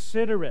 or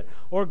considerate,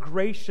 or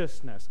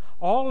graciousness.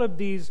 All of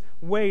these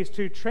ways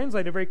to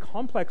translate a very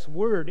complex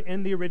word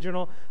in the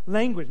original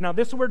language. Now,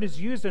 this word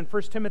is used in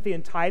 1 Timothy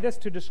and Titus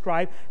to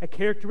describe a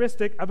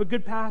characteristic of a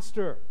good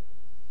pastor.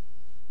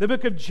 The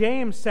book of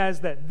James says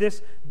that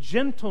this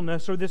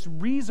gentleness or this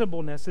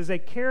reasonableness is a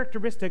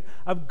characteristic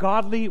of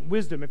godly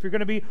wisdom. If you're going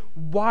to be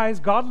wise,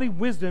 godly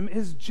wisdom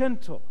is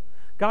gentle.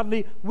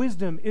 Godly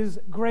wisdom is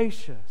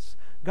gracious.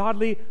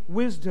 Godly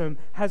wisdom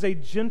has a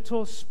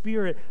gentle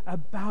spirit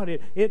about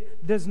it.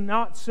 It does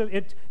not.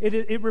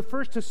 It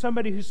refers to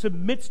somebody who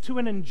submits to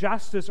an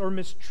injustice or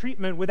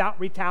mistreatment without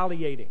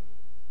retaliating.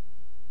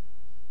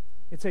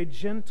 It's a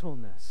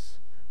gentleness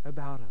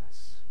about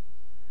us.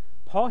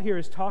 Paul here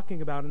is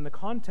talking about, in the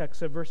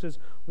context of verses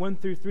 1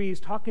 through 3, he's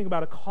talking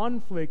about a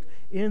conflict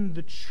in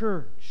the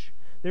church.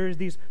 There's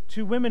these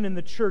two women in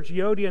the church,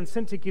 Euodia and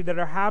Syntyche, that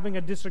are having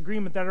a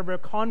disagreement, that are a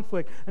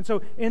conflict. And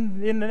so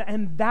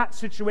in that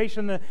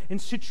situation, in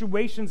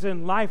situations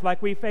in life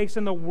like we face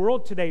in the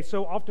world today,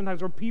 so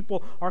oftentimes where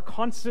people are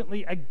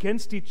constantly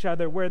against each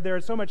other, where there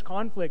is so much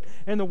conflict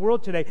in the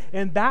world today,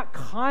 in that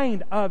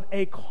kind of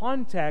a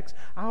context,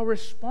 our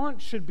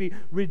response should be,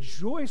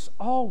 rejoice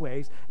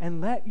always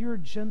and let your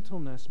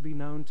gentleness be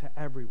known to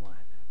everyone.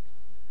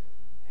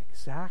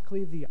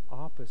 Exactly the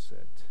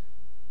opposite.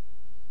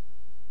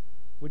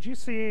 Would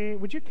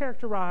you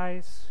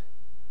characterize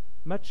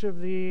much of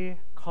the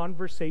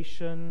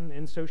conversation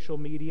in social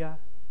media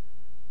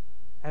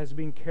as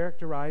being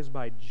characterized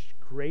by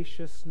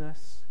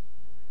graciousness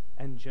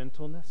and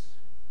gentleness?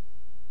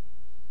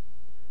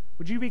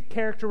 Would you be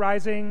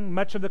characterizing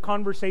much of the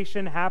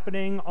conversation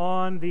happening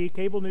on the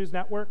cable news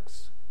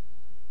networks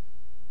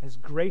as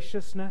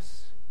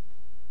graciousness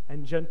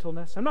and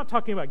gentleness? I'm not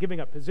talking about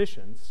giving up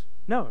positions.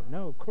 No,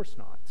 of course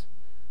not.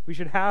 We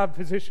should have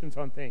positions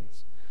on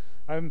things.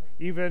 I'm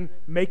even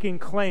making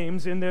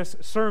claims in this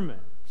sermon,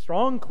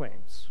 strong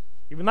claims,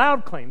 even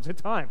loud claims at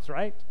times,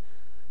 right?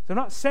 So I'm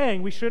not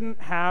saying we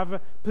shouldn't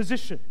have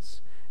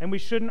positions, and we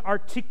shouldn't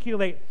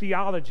articulate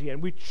theology,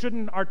 and we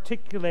shouldn't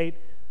articulate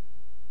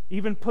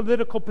even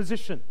political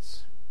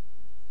positions.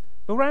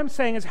 But what I'm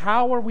saying is,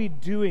 how are we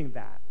doing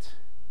that?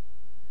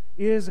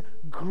 Is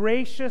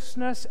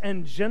graciousness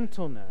and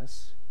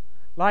gentleness,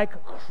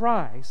 like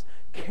Christ,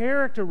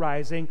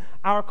 characterizing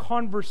our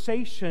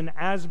conversation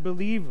as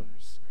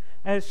believers,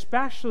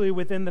 especially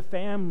within the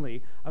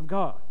family of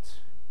God?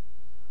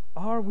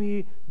 Are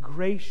we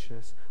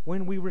gracious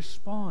when we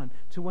respond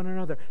to one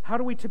another? How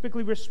do we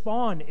typically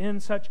respond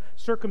in such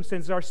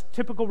circumstances? Our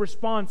typical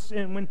response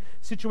in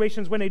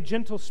situations when a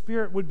gentle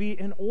spirit would be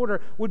in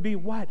order would be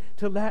what?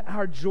 To let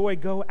our joy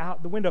go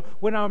out the window.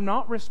 When I'm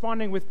not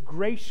responding with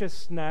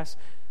graciousness,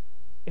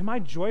 am I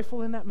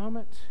joyful in that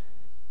moment?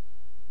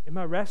 Am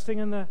I resting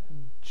in the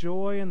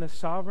joy and the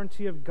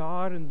sovereignty of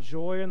God, and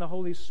joy in the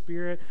Holy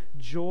Spirit,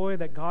 joy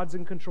that God's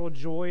in control,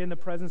 joy in the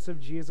presence of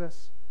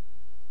Jesus?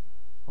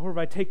 Or have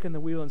I taken the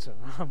wheel and said,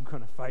 I'm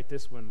going to fight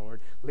this one,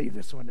 Lord. Leave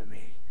this one to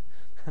me.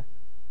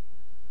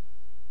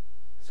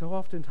 So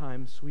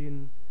oftentimes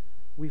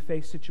we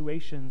face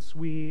situations,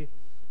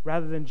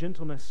 rather than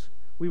gentleness,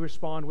 we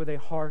respond with a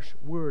harsh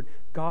word,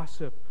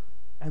 gossip.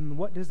 And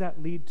what does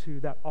that lead to?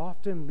 That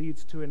often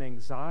leads to an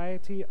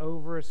anxiety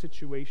over a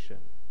situation,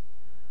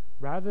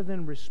 rather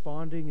than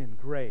responding in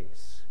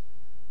grace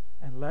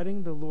and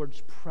letting the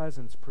Lord's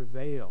presence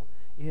prevail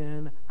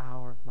in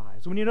our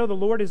lives. When you know the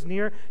Lord is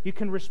near, you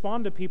can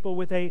respond to people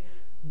with a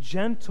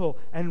gentle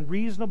and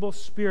reasonable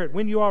spirit.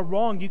 When you are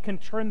wronged, you can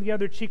turn the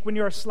other cheek. When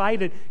you are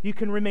slighted, you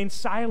can remain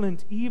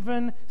silent,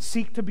 even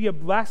seek to be a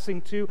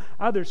blessing to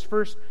others.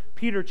 1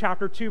 Peter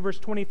chapter 2, verse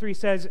 23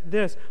 says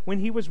this: when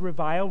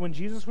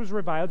Jesus was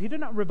reviled, he did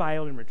not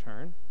revile in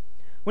return.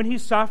 When he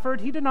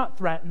suffered, he did not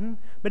threaten,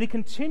 but he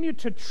continued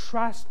to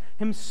trust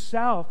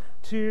himself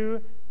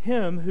to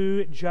him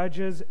who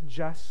judges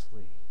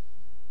justly.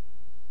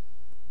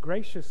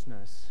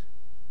 Graciousness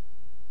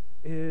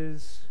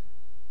is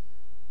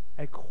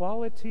a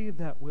quality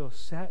that will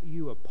set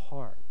you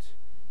apart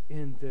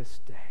in this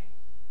day.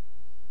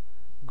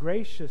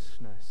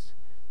 Graciousness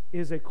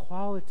is a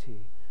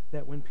quality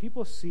that when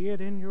people see it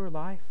in your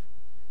life,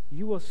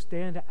 you will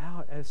stand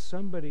out as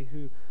somebody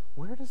who,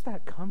 where does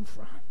that come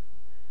from?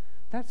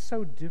 That's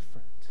so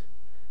different.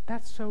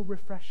 That's so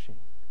refreshing.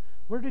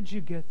 Where did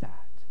you get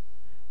that?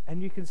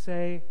 And you can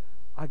say,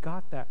 I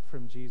got that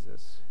from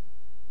Jesus,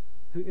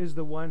 who is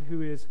the one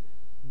who is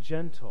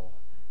gentle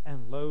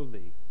and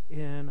lowly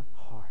in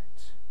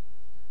heart.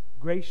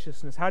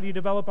 Graciousness. How do you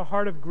develop a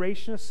heart of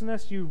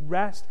graciousness? You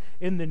rest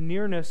in the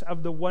nearness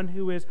of the one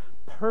who is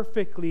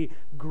perfectly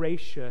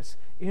gracious,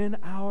 in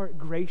our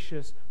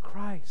gracious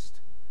Christ,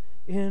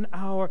 in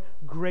our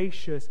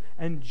gracious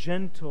and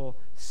gentle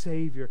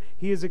Savior.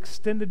 He has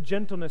extended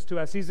gentleness to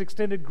us. He's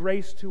extended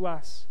grace to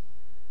us.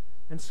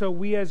 And so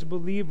we as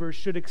believers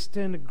should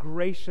extend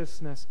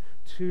graciousness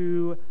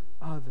to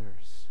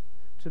others,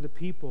 to the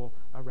people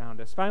around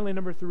us. Finally,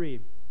 number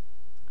 3,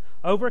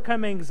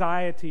 Overcome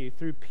anxiety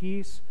through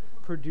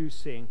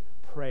peace-producing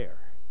prayer.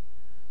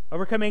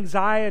 Overcome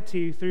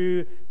anxiety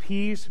through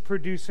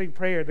peace-producing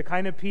prayer. The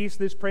kind of peace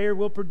this prayer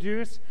will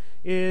produce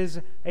is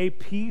a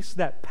peace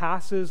that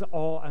passes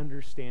all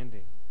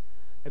understanding.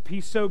 A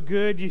peace so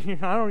good,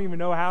 I don't even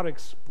know how to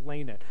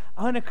explain it.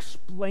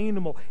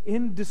 Unexplainable,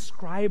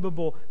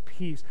 indescribable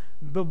peace.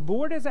 The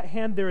Lord is at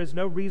hand. There is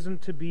no reason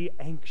to be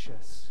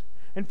anxious.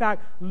 In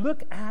fact,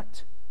 look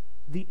at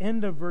the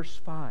end of verse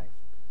 5.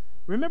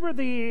 Remember,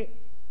 the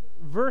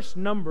verse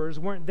numbers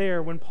weren't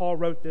there when Paul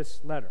wrote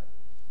this letter.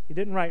 He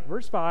didn't write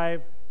verse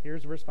 5,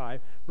 here's verse 5.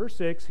 Verse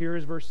 6, here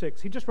is verse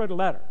 6. He just wrote a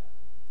letter.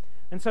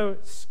 And so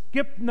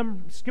skip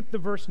the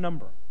verse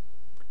number.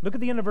 Look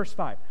at the end of verse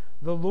 5.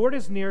 The Lord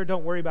is near,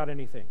 don't worry about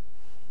anything.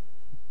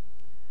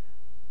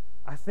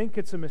 I think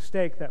it's a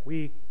mistake that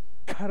we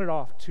cut it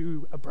off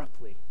too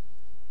abruptly.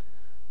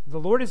 The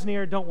Lord is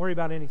near, don't worry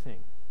about anything.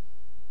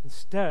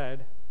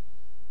 Instead,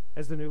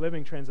 as the New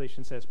Living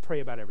Translation says, pray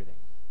about everything.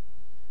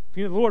 If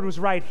you knew the Lord was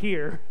right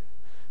here,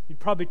 you'd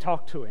probably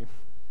talk to Him.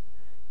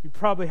 You'd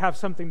probably have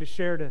something to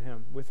share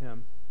with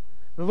Him.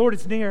 The Lord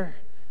is near,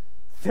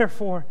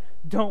 therefore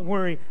don't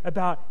worry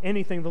about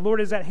anything. The Lord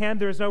is at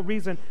hand, there is no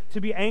reason to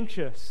be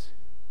anxious.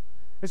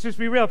 Let's just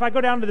be real. If I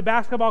go down to the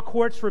basketball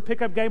courts for a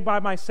pickup game by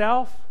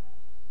myself,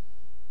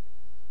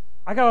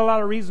 I got a lot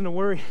of reason to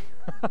worry.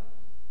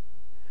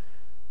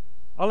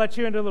 I'll let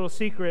you into a little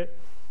secret.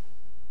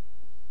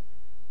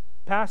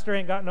 Pastor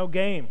ain't got no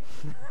game.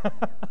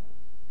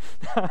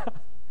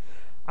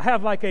 I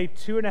have like a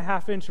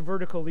 2.5-inch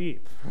vertical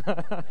leap.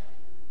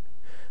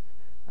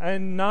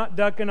 I'm not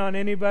ducking on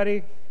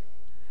anybody.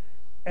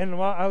 And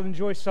while I'll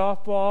enjoy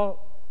softball,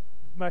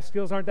 my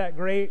skills aren't that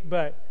great,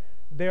 but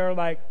they're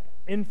like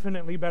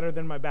infinitely better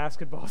than my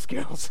basketball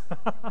skills.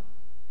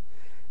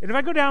 And if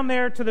I go down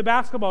there to the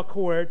basketball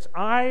courts,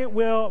 I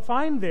will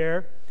find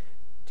there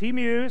T.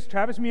 Muse,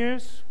 Travis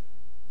Muse,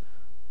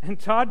 and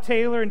Todd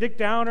Taylor, and Dick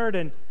Downard,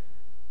 and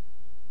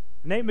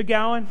Nate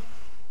McGowan,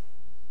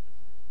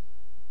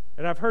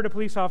 and I've heard a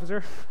police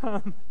officer.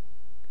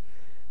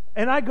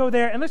 And I go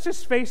there, and let's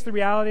just face the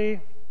reality.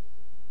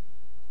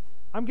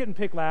 I'm getting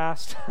picked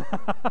last.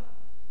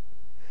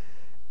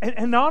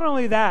 And not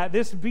only that,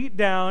 this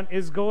beatdown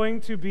is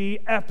going to be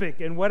epic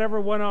in whatever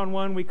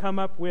one-on-one we come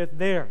up with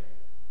there.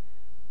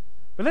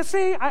 But let's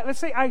say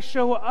I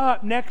show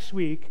up next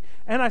week,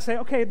 and I say,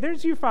 okay,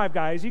 there's you 5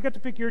 guys. You got to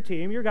pick your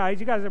team. You guys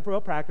have real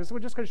practice. We're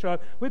just going to show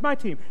up with my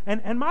team.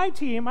 And my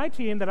team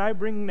that I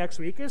bring next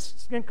week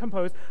is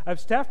composed of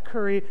Steph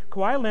Curry,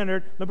 Kawhi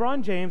Leonard,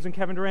 LeBron James, and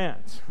Kevin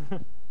Durant.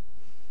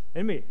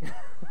 And me.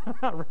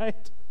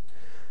 Right?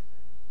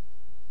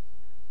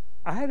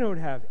 I don't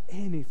have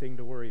anything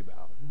to worry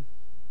about.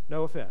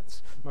 No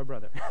offense, my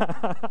brother.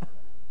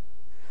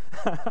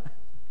 But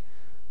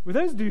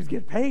those dudes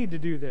get paid to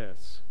do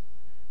this.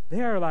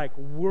 They are like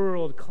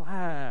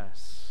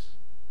world-class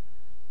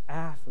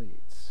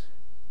athletes.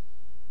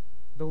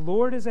 The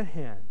Lord is at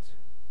hand.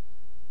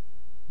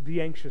 Be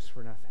anxious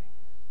for nothing.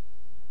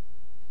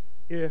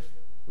 If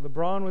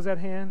LeBron was at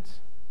hand,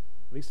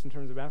 at least in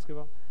terms of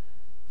basketball,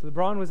 if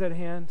LeBron was at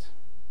hand,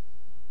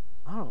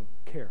 I don't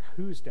care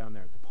who's down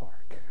there at the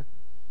park.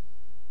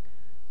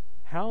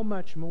 How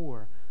much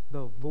more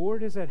the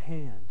Lord is at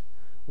hand.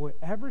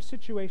 Whatever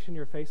situation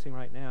you're facing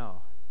right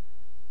now,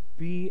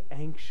 be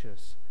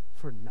anxious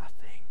for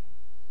nothing.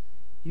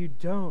 You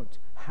don't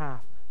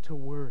have to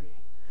worry.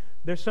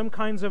 There's some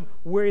kinds of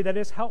worry that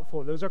is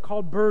helpful. Those are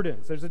called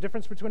burdens. There's a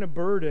difference between a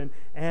burden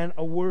and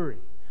a worry.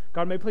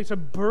 God may place a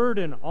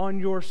burden on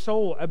your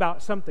soul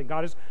about something.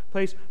 God has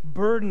placed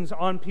burdens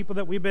on people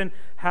that we've been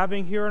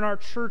having here in our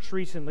church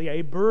recently.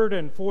 A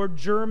burden for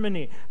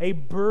Germany, a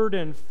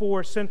burden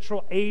for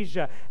Central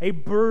Asia, a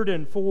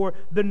burden for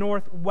the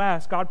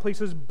Northwest. God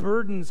places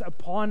burdens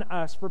upon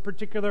us for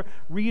particular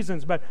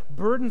reasons, but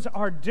burdens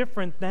are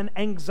different than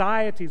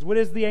anxieties. What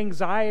is the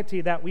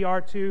anxiety that we are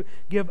to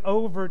give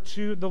over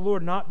to the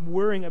Lord, not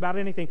worrying about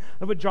anything?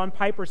 Look what John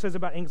Piper says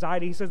about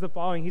anxiety. He says the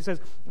following. He says,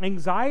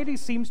 anxiety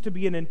seems to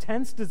be an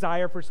intense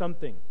desire for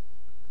something,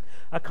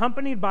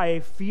 accompanied by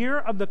a fear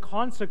of the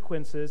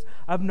consequences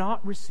of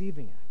not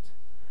receiving it.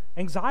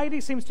 Anxiety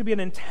seems to be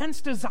an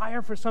intense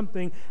desire for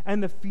something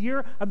and the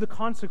fear of the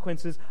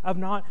consequences of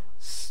not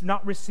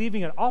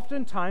receiving it.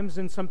 Oftentimes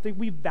in something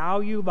we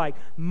value like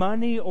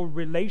money or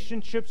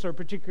relationships or a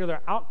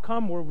particular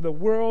outcome or the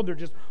world or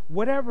just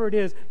whatever it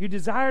is, you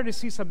desire to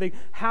see something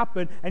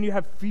happen and you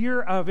have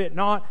fear of it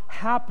not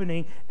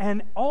happening.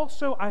 And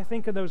also I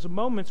think in those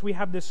moments we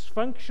have this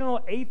functional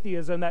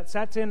atheism that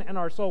sets in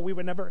our soul. We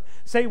would never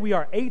say we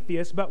are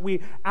atheists, but we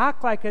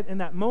act like it in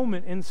that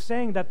moment in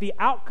saying that the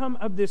outcome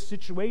of this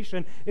situation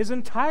is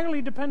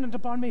entirely dependent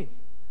upon me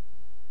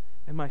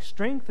and my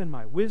strength and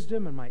my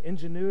wisdom and my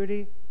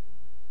ingenuity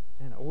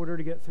in order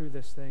to get through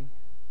this thing.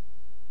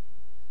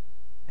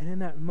 And in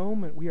that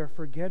moment, we are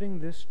forgetting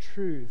this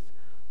truth.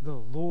 The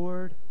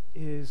Lord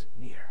is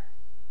near.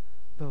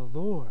 The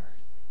Lord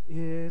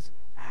is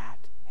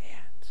at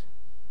hand.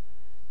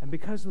 And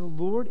because the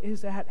Lord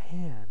is at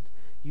hand,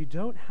 You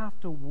don't have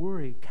to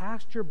worry.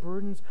 Cast your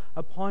burdens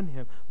upon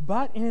Him.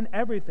 But in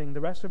everything,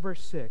 the rest of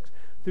verse 6,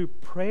 through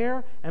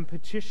prayer and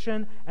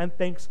petition and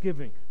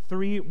thanksgiving.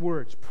 3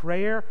 words: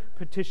 prayer,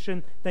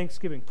 petition,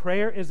 thanksgiving.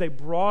 Prayer is a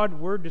broad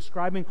word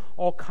describing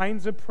all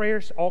kinds of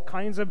prayers, all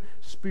kinds of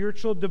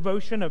spiritual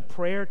devotion of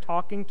prayer,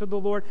 talking to the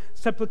Lord.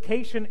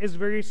 Supplication is a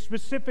very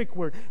specific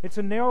word. It's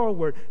a narrow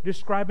word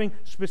describing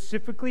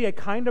specifically a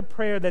kind of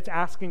prayer that's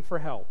asking for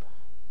help.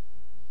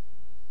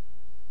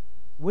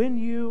 When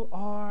you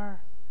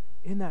are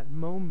in that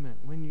moment,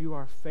 when you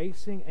are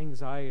facing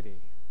anxiety,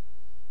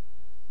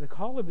 the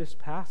call of this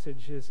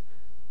passage is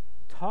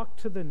talk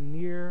to the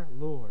near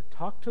Lord.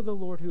 Talk to the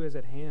Lord who is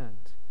at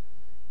hand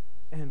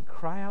and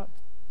cry out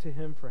to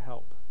Him for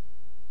help.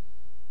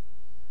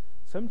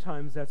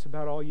 Sometimes that's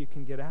about all you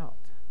can get out.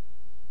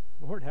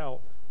 Lord,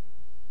 help.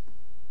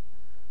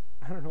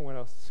 I don't know what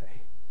else to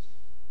say.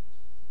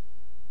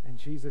 And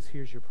Jesus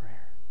hears your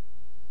prayer.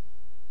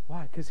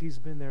 Why? Because He's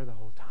been there the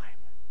whole time.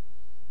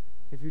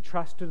 If you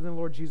trusted in the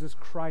Lord Jesus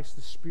Christ,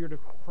 the Spirit of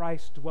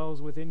Christ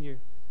dwells within you.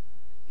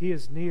 He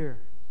is near.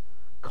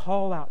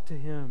 Call out to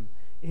Him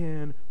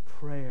in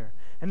prayer.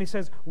 And He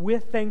says,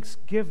 with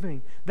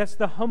thanksgiving. That's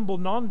the humble,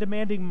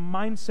 non-demanding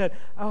mindset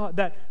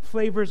that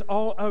flavors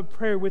all of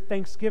prayer with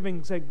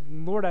thanksgiving. Say,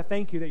 Lord, I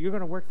thank You that You're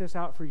going to work this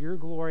out for Your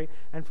glory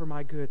and for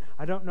my good.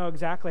 I don't know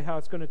exactly how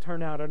it's going to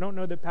turn out. I don't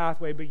know the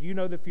pathway, but You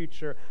know the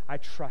future. I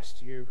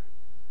trust You.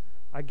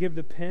 I give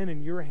the pen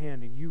in Your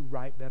hand, and You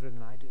write better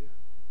than I do.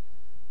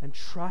 And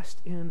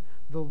trust in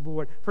the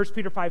Lord. 1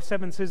 Peter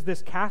 5:7 says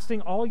this, casting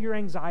all your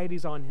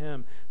anxieties on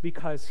Him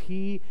because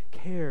He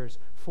cares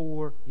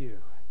for you.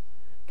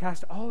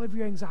 Cast all of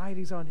your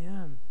anxieties on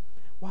Him.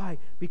 Why?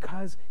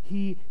 Because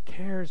He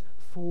cares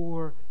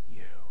for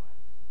you.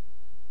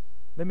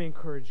 Let me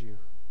encourage you,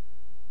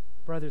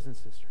 brothers and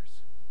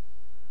sisters.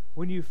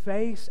 When you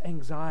face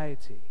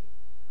anxiety,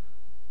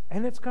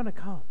 and it's going to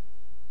come,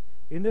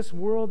 in this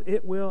world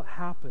it will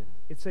happen.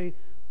 It's a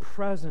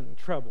present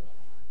trouble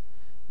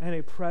and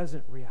a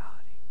present reality.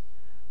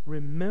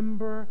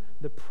 Remember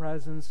the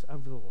presence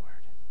of the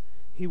Lord.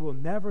 He will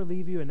never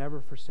leave you and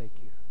never forsake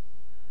you.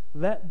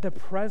 Let the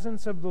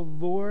presence of the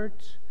Lord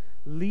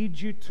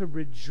lead you to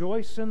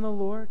rejoice in the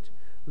Lord,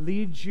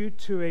 lead you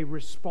to a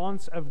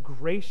response of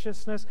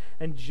graciousness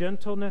and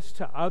gentleness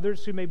to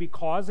others who may be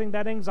causing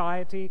that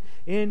anxiety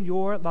in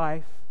your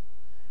life,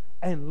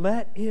 and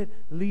let it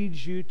lead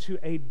you to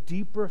a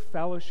deeper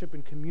fellowship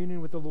and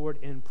communion with the Lord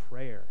in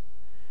prayer,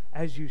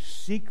 as you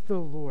seek the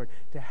Lord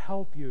to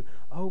help you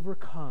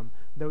overcome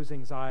those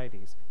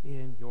anxieties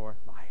in your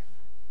life.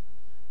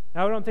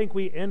 Now, I don't think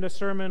we end a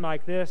sermon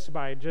like this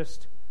by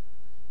just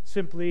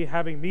simply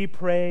having me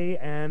pray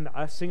and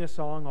us sing a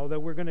song, although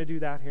we're going to do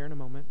that here in a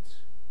moment.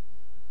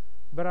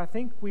 But I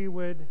think we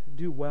would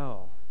do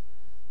well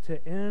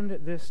to end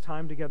this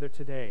time together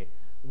today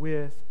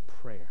with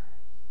prayer.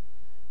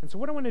 And so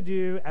what I want to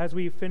do as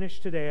we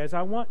finish today is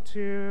I want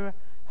to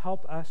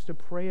help us to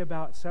pray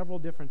about several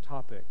different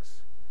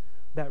topics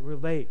that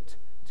relate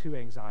to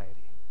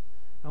anxiety.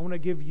 I want to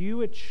give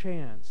you a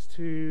chance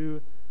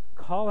to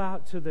call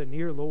out to the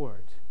near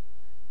Lord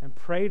and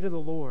pray to the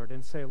Lord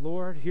and say,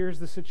 Lord, here's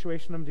the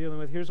situation I'm dealing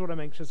with. Here's what I'm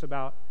anxious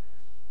about.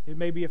 It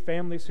may be a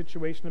family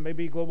situation. It may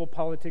be global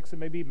politics. It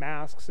may be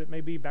masks. It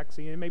may be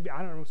vaccine. It may be,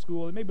 I don't know,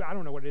 school. It may be, I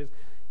don't know what it is.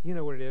 You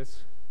know what it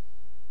is.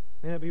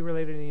 It may not be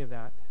related to any of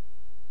that.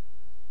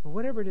 But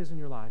whatever it is in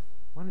your life,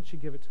 why don't you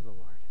give it to the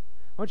Lord?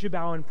 Why don't you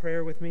bow in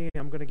prayer with me?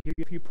 I'm going to give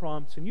you a few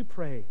prompts, and you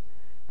pray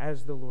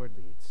as the Lord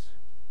leads.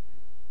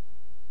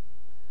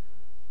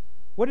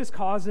 What is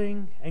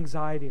causing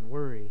anxiety and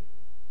worry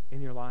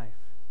in your life?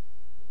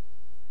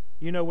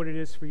 You know what it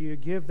is for you.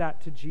 Give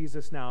that to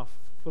Jesus now.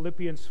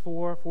 Philippians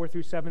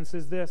 4:4-7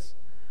 says this,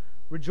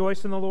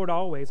 rejoice in the Lord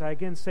always. I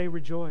again say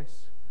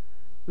rejoice.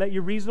 Let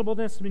your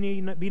reasonableness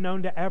be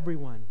known to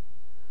everyone.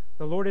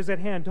 The Lord is at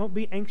hand. Don't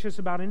be anxious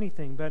about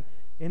anything, but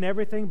in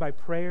everything by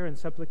prayer and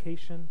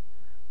supplication,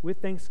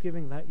 with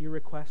thanksgiving, let your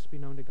requests be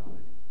known to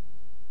God.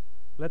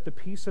 Let the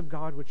peace of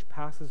God, which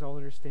passes all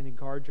understanding,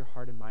 guard your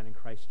heart and mind in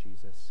Christ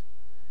Jesus.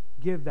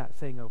 Give that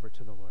thing over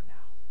to the Lord now.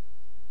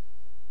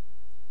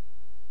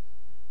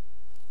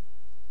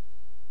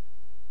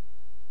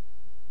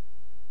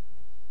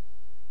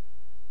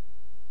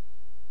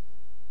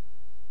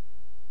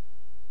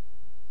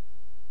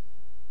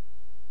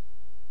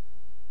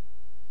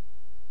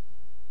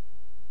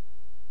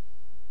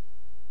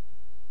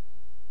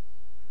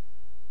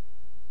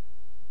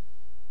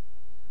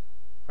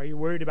 Are you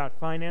worried about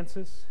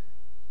finances?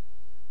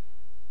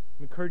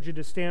 I encourage you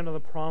to stand on the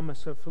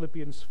promise of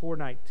Philippians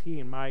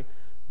 4:19. My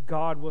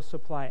God will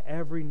supply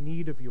every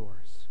need of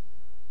yours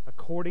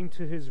according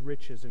to His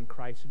riches in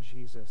Christ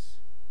Jesus.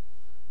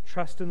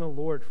 Trust in the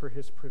Lord for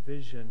His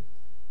provision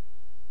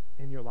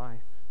in your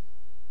life.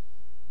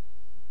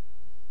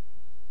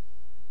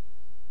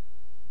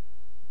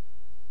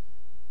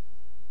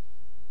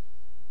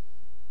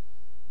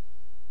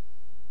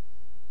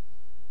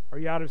 Are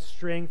you out of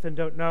strength and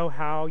don't know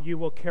how you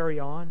will carry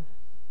on?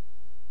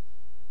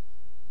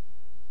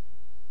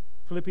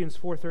 Philippians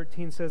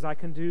 4:13 says, I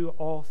can do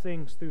all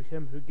things through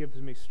him who gives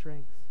me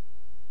strength.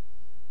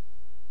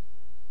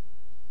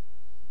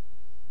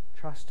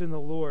 Trust in the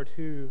Lord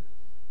who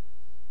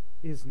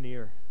is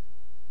near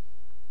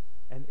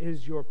and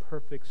is your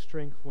perfect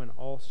strength when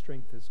all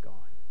strength is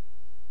gone,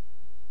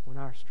 when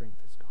our strength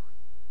is gone.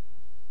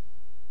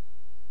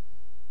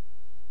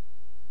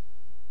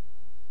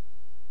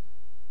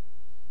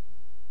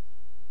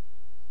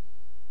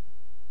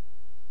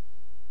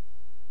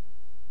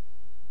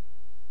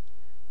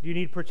 Do you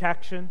need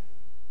protection?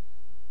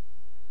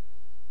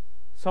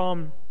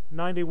 Psalm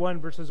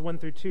 91 verses 1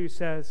 through 2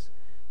 says,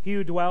 He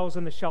who dwells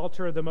in the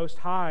shelter of the Most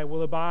High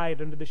will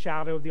abide under the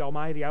shadow of the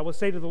Almighty. I will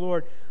say to the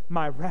Lord,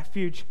 my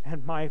refuge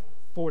and my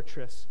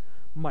fortress,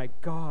 my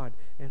God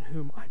in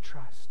whom I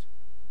trust.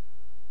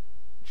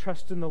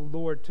 Trust in the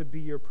Lord to be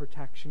your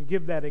protection.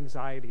 Give that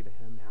anxiety to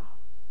him now.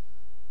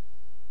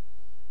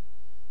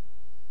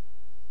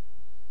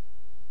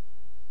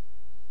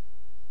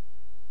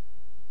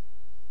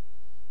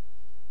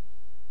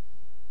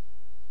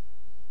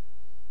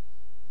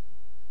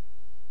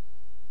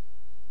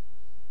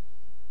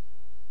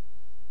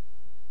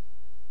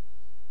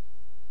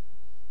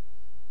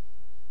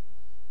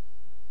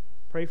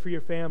 Pray for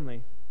your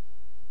family.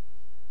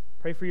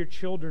 Pray for your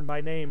children by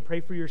name.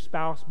 Pray for your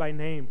spouse by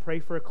name. Pray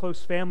for a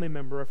close family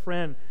member, a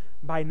friend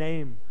by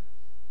name.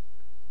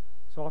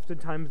 So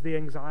oftentimes the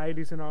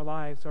anxieties in our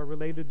lives are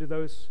related to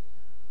those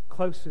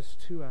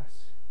closest to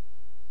us.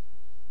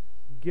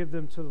 Give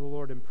them to the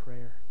Lord in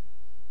prayer.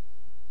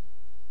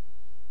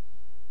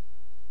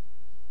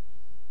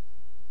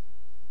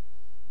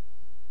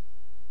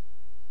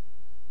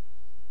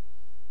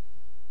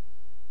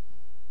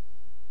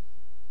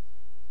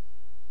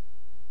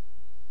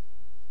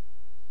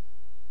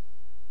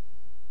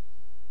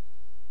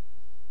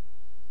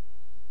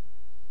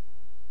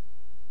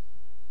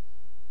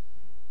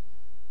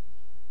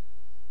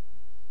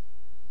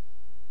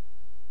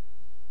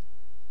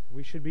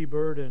 We should be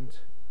burdened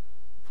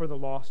for the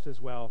lost as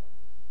well.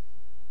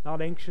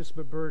 Not anxious,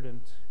 but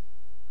burdened.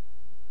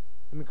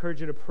 I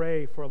encourage you to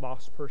pray for a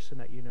lost person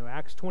that you know.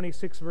 Acts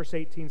 26, verse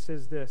 18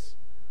 says this,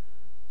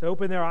 to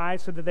open their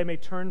eyes so that they may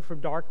turn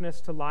from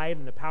darkness to light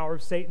and the power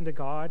of Satan to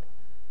God,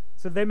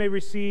 so that they may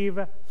receive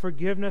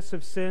forgiveness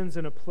of sins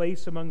and a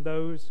place among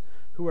those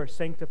who are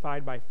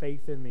sanctified by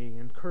faith in me. I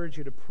encourage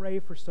you to pray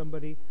for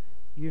somebody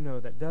you know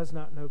that does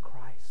not know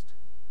Christ.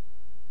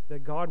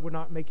 That God would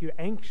not make you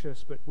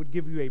anxious, but would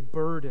give you a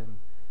burden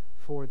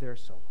for their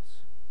souls.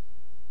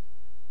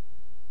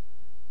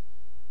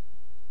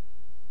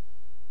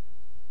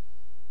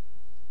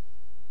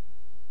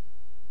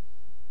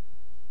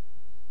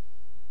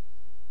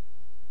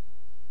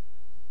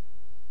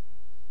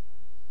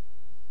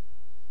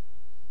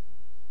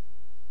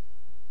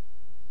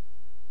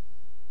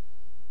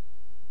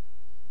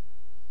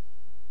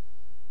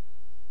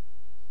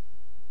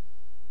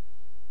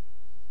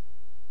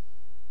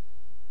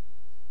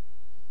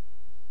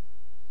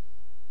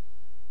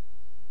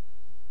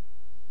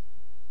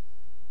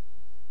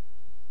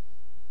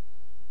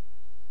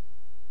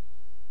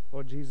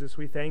 Lord Jesus,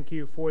 we thank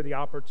you for the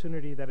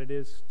opportunity that it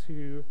is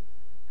to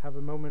have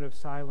a moment of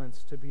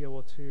silence, to be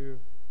able to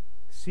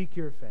seek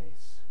your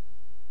face.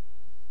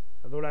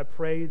 Lord, I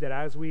pray that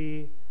as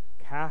we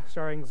cast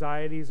our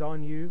anxieties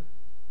on you,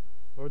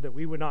 Lord, that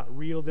we would not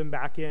reel them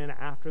back in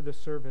after the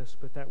service,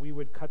 but that we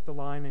would cut the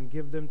line and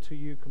give them to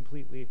you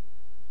completely.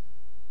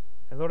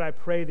 And Lord, I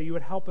pray that you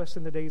would help us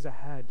in the days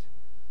ahead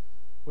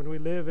when we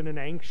live in an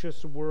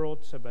anxious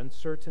world of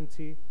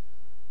uncertainty.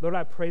 Lord,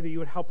 I pray that you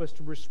would help us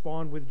to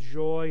respond with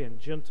joy and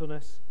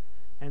gentleness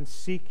and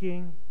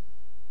seeking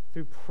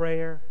through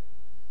prayer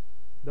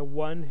the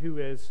one who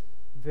is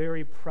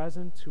very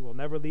present, who will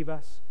never leave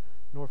us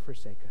nor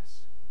forsake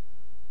us.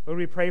 Lord,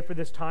 we pray for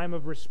this time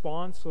of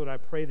response. Lord, I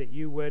pray that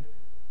you would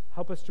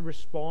help us to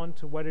respond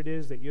to what it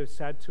is that you have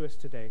said to us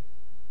today.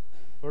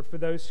 Lord, for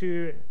those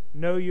who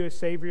know you as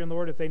Savior and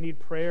Lord, if they need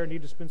prayer,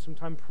 need to spend some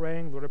time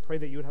praying, Lord, I pray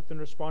that you would help them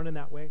respond in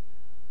that way.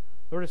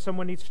 Lord, if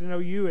someone needs to know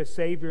you as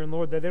Savior and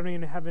Lord, that they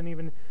haven't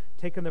even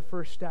taken the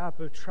first step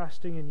of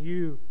trusting in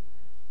you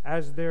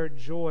as their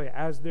joy,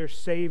 as their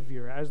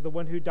Savior, as the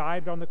one who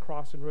died on the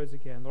cross and rose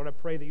again. Lord, I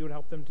pray that you would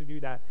help them to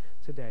do that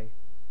today.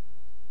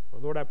 Or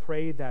Lord, I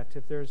pray that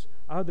if there's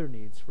other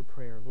needs for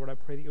prayer, Lord, I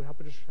pray that you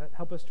would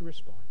help us to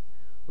respond.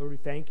 Lord, we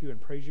thank you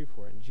and praise you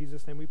for it. In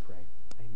Jesus' name we pray.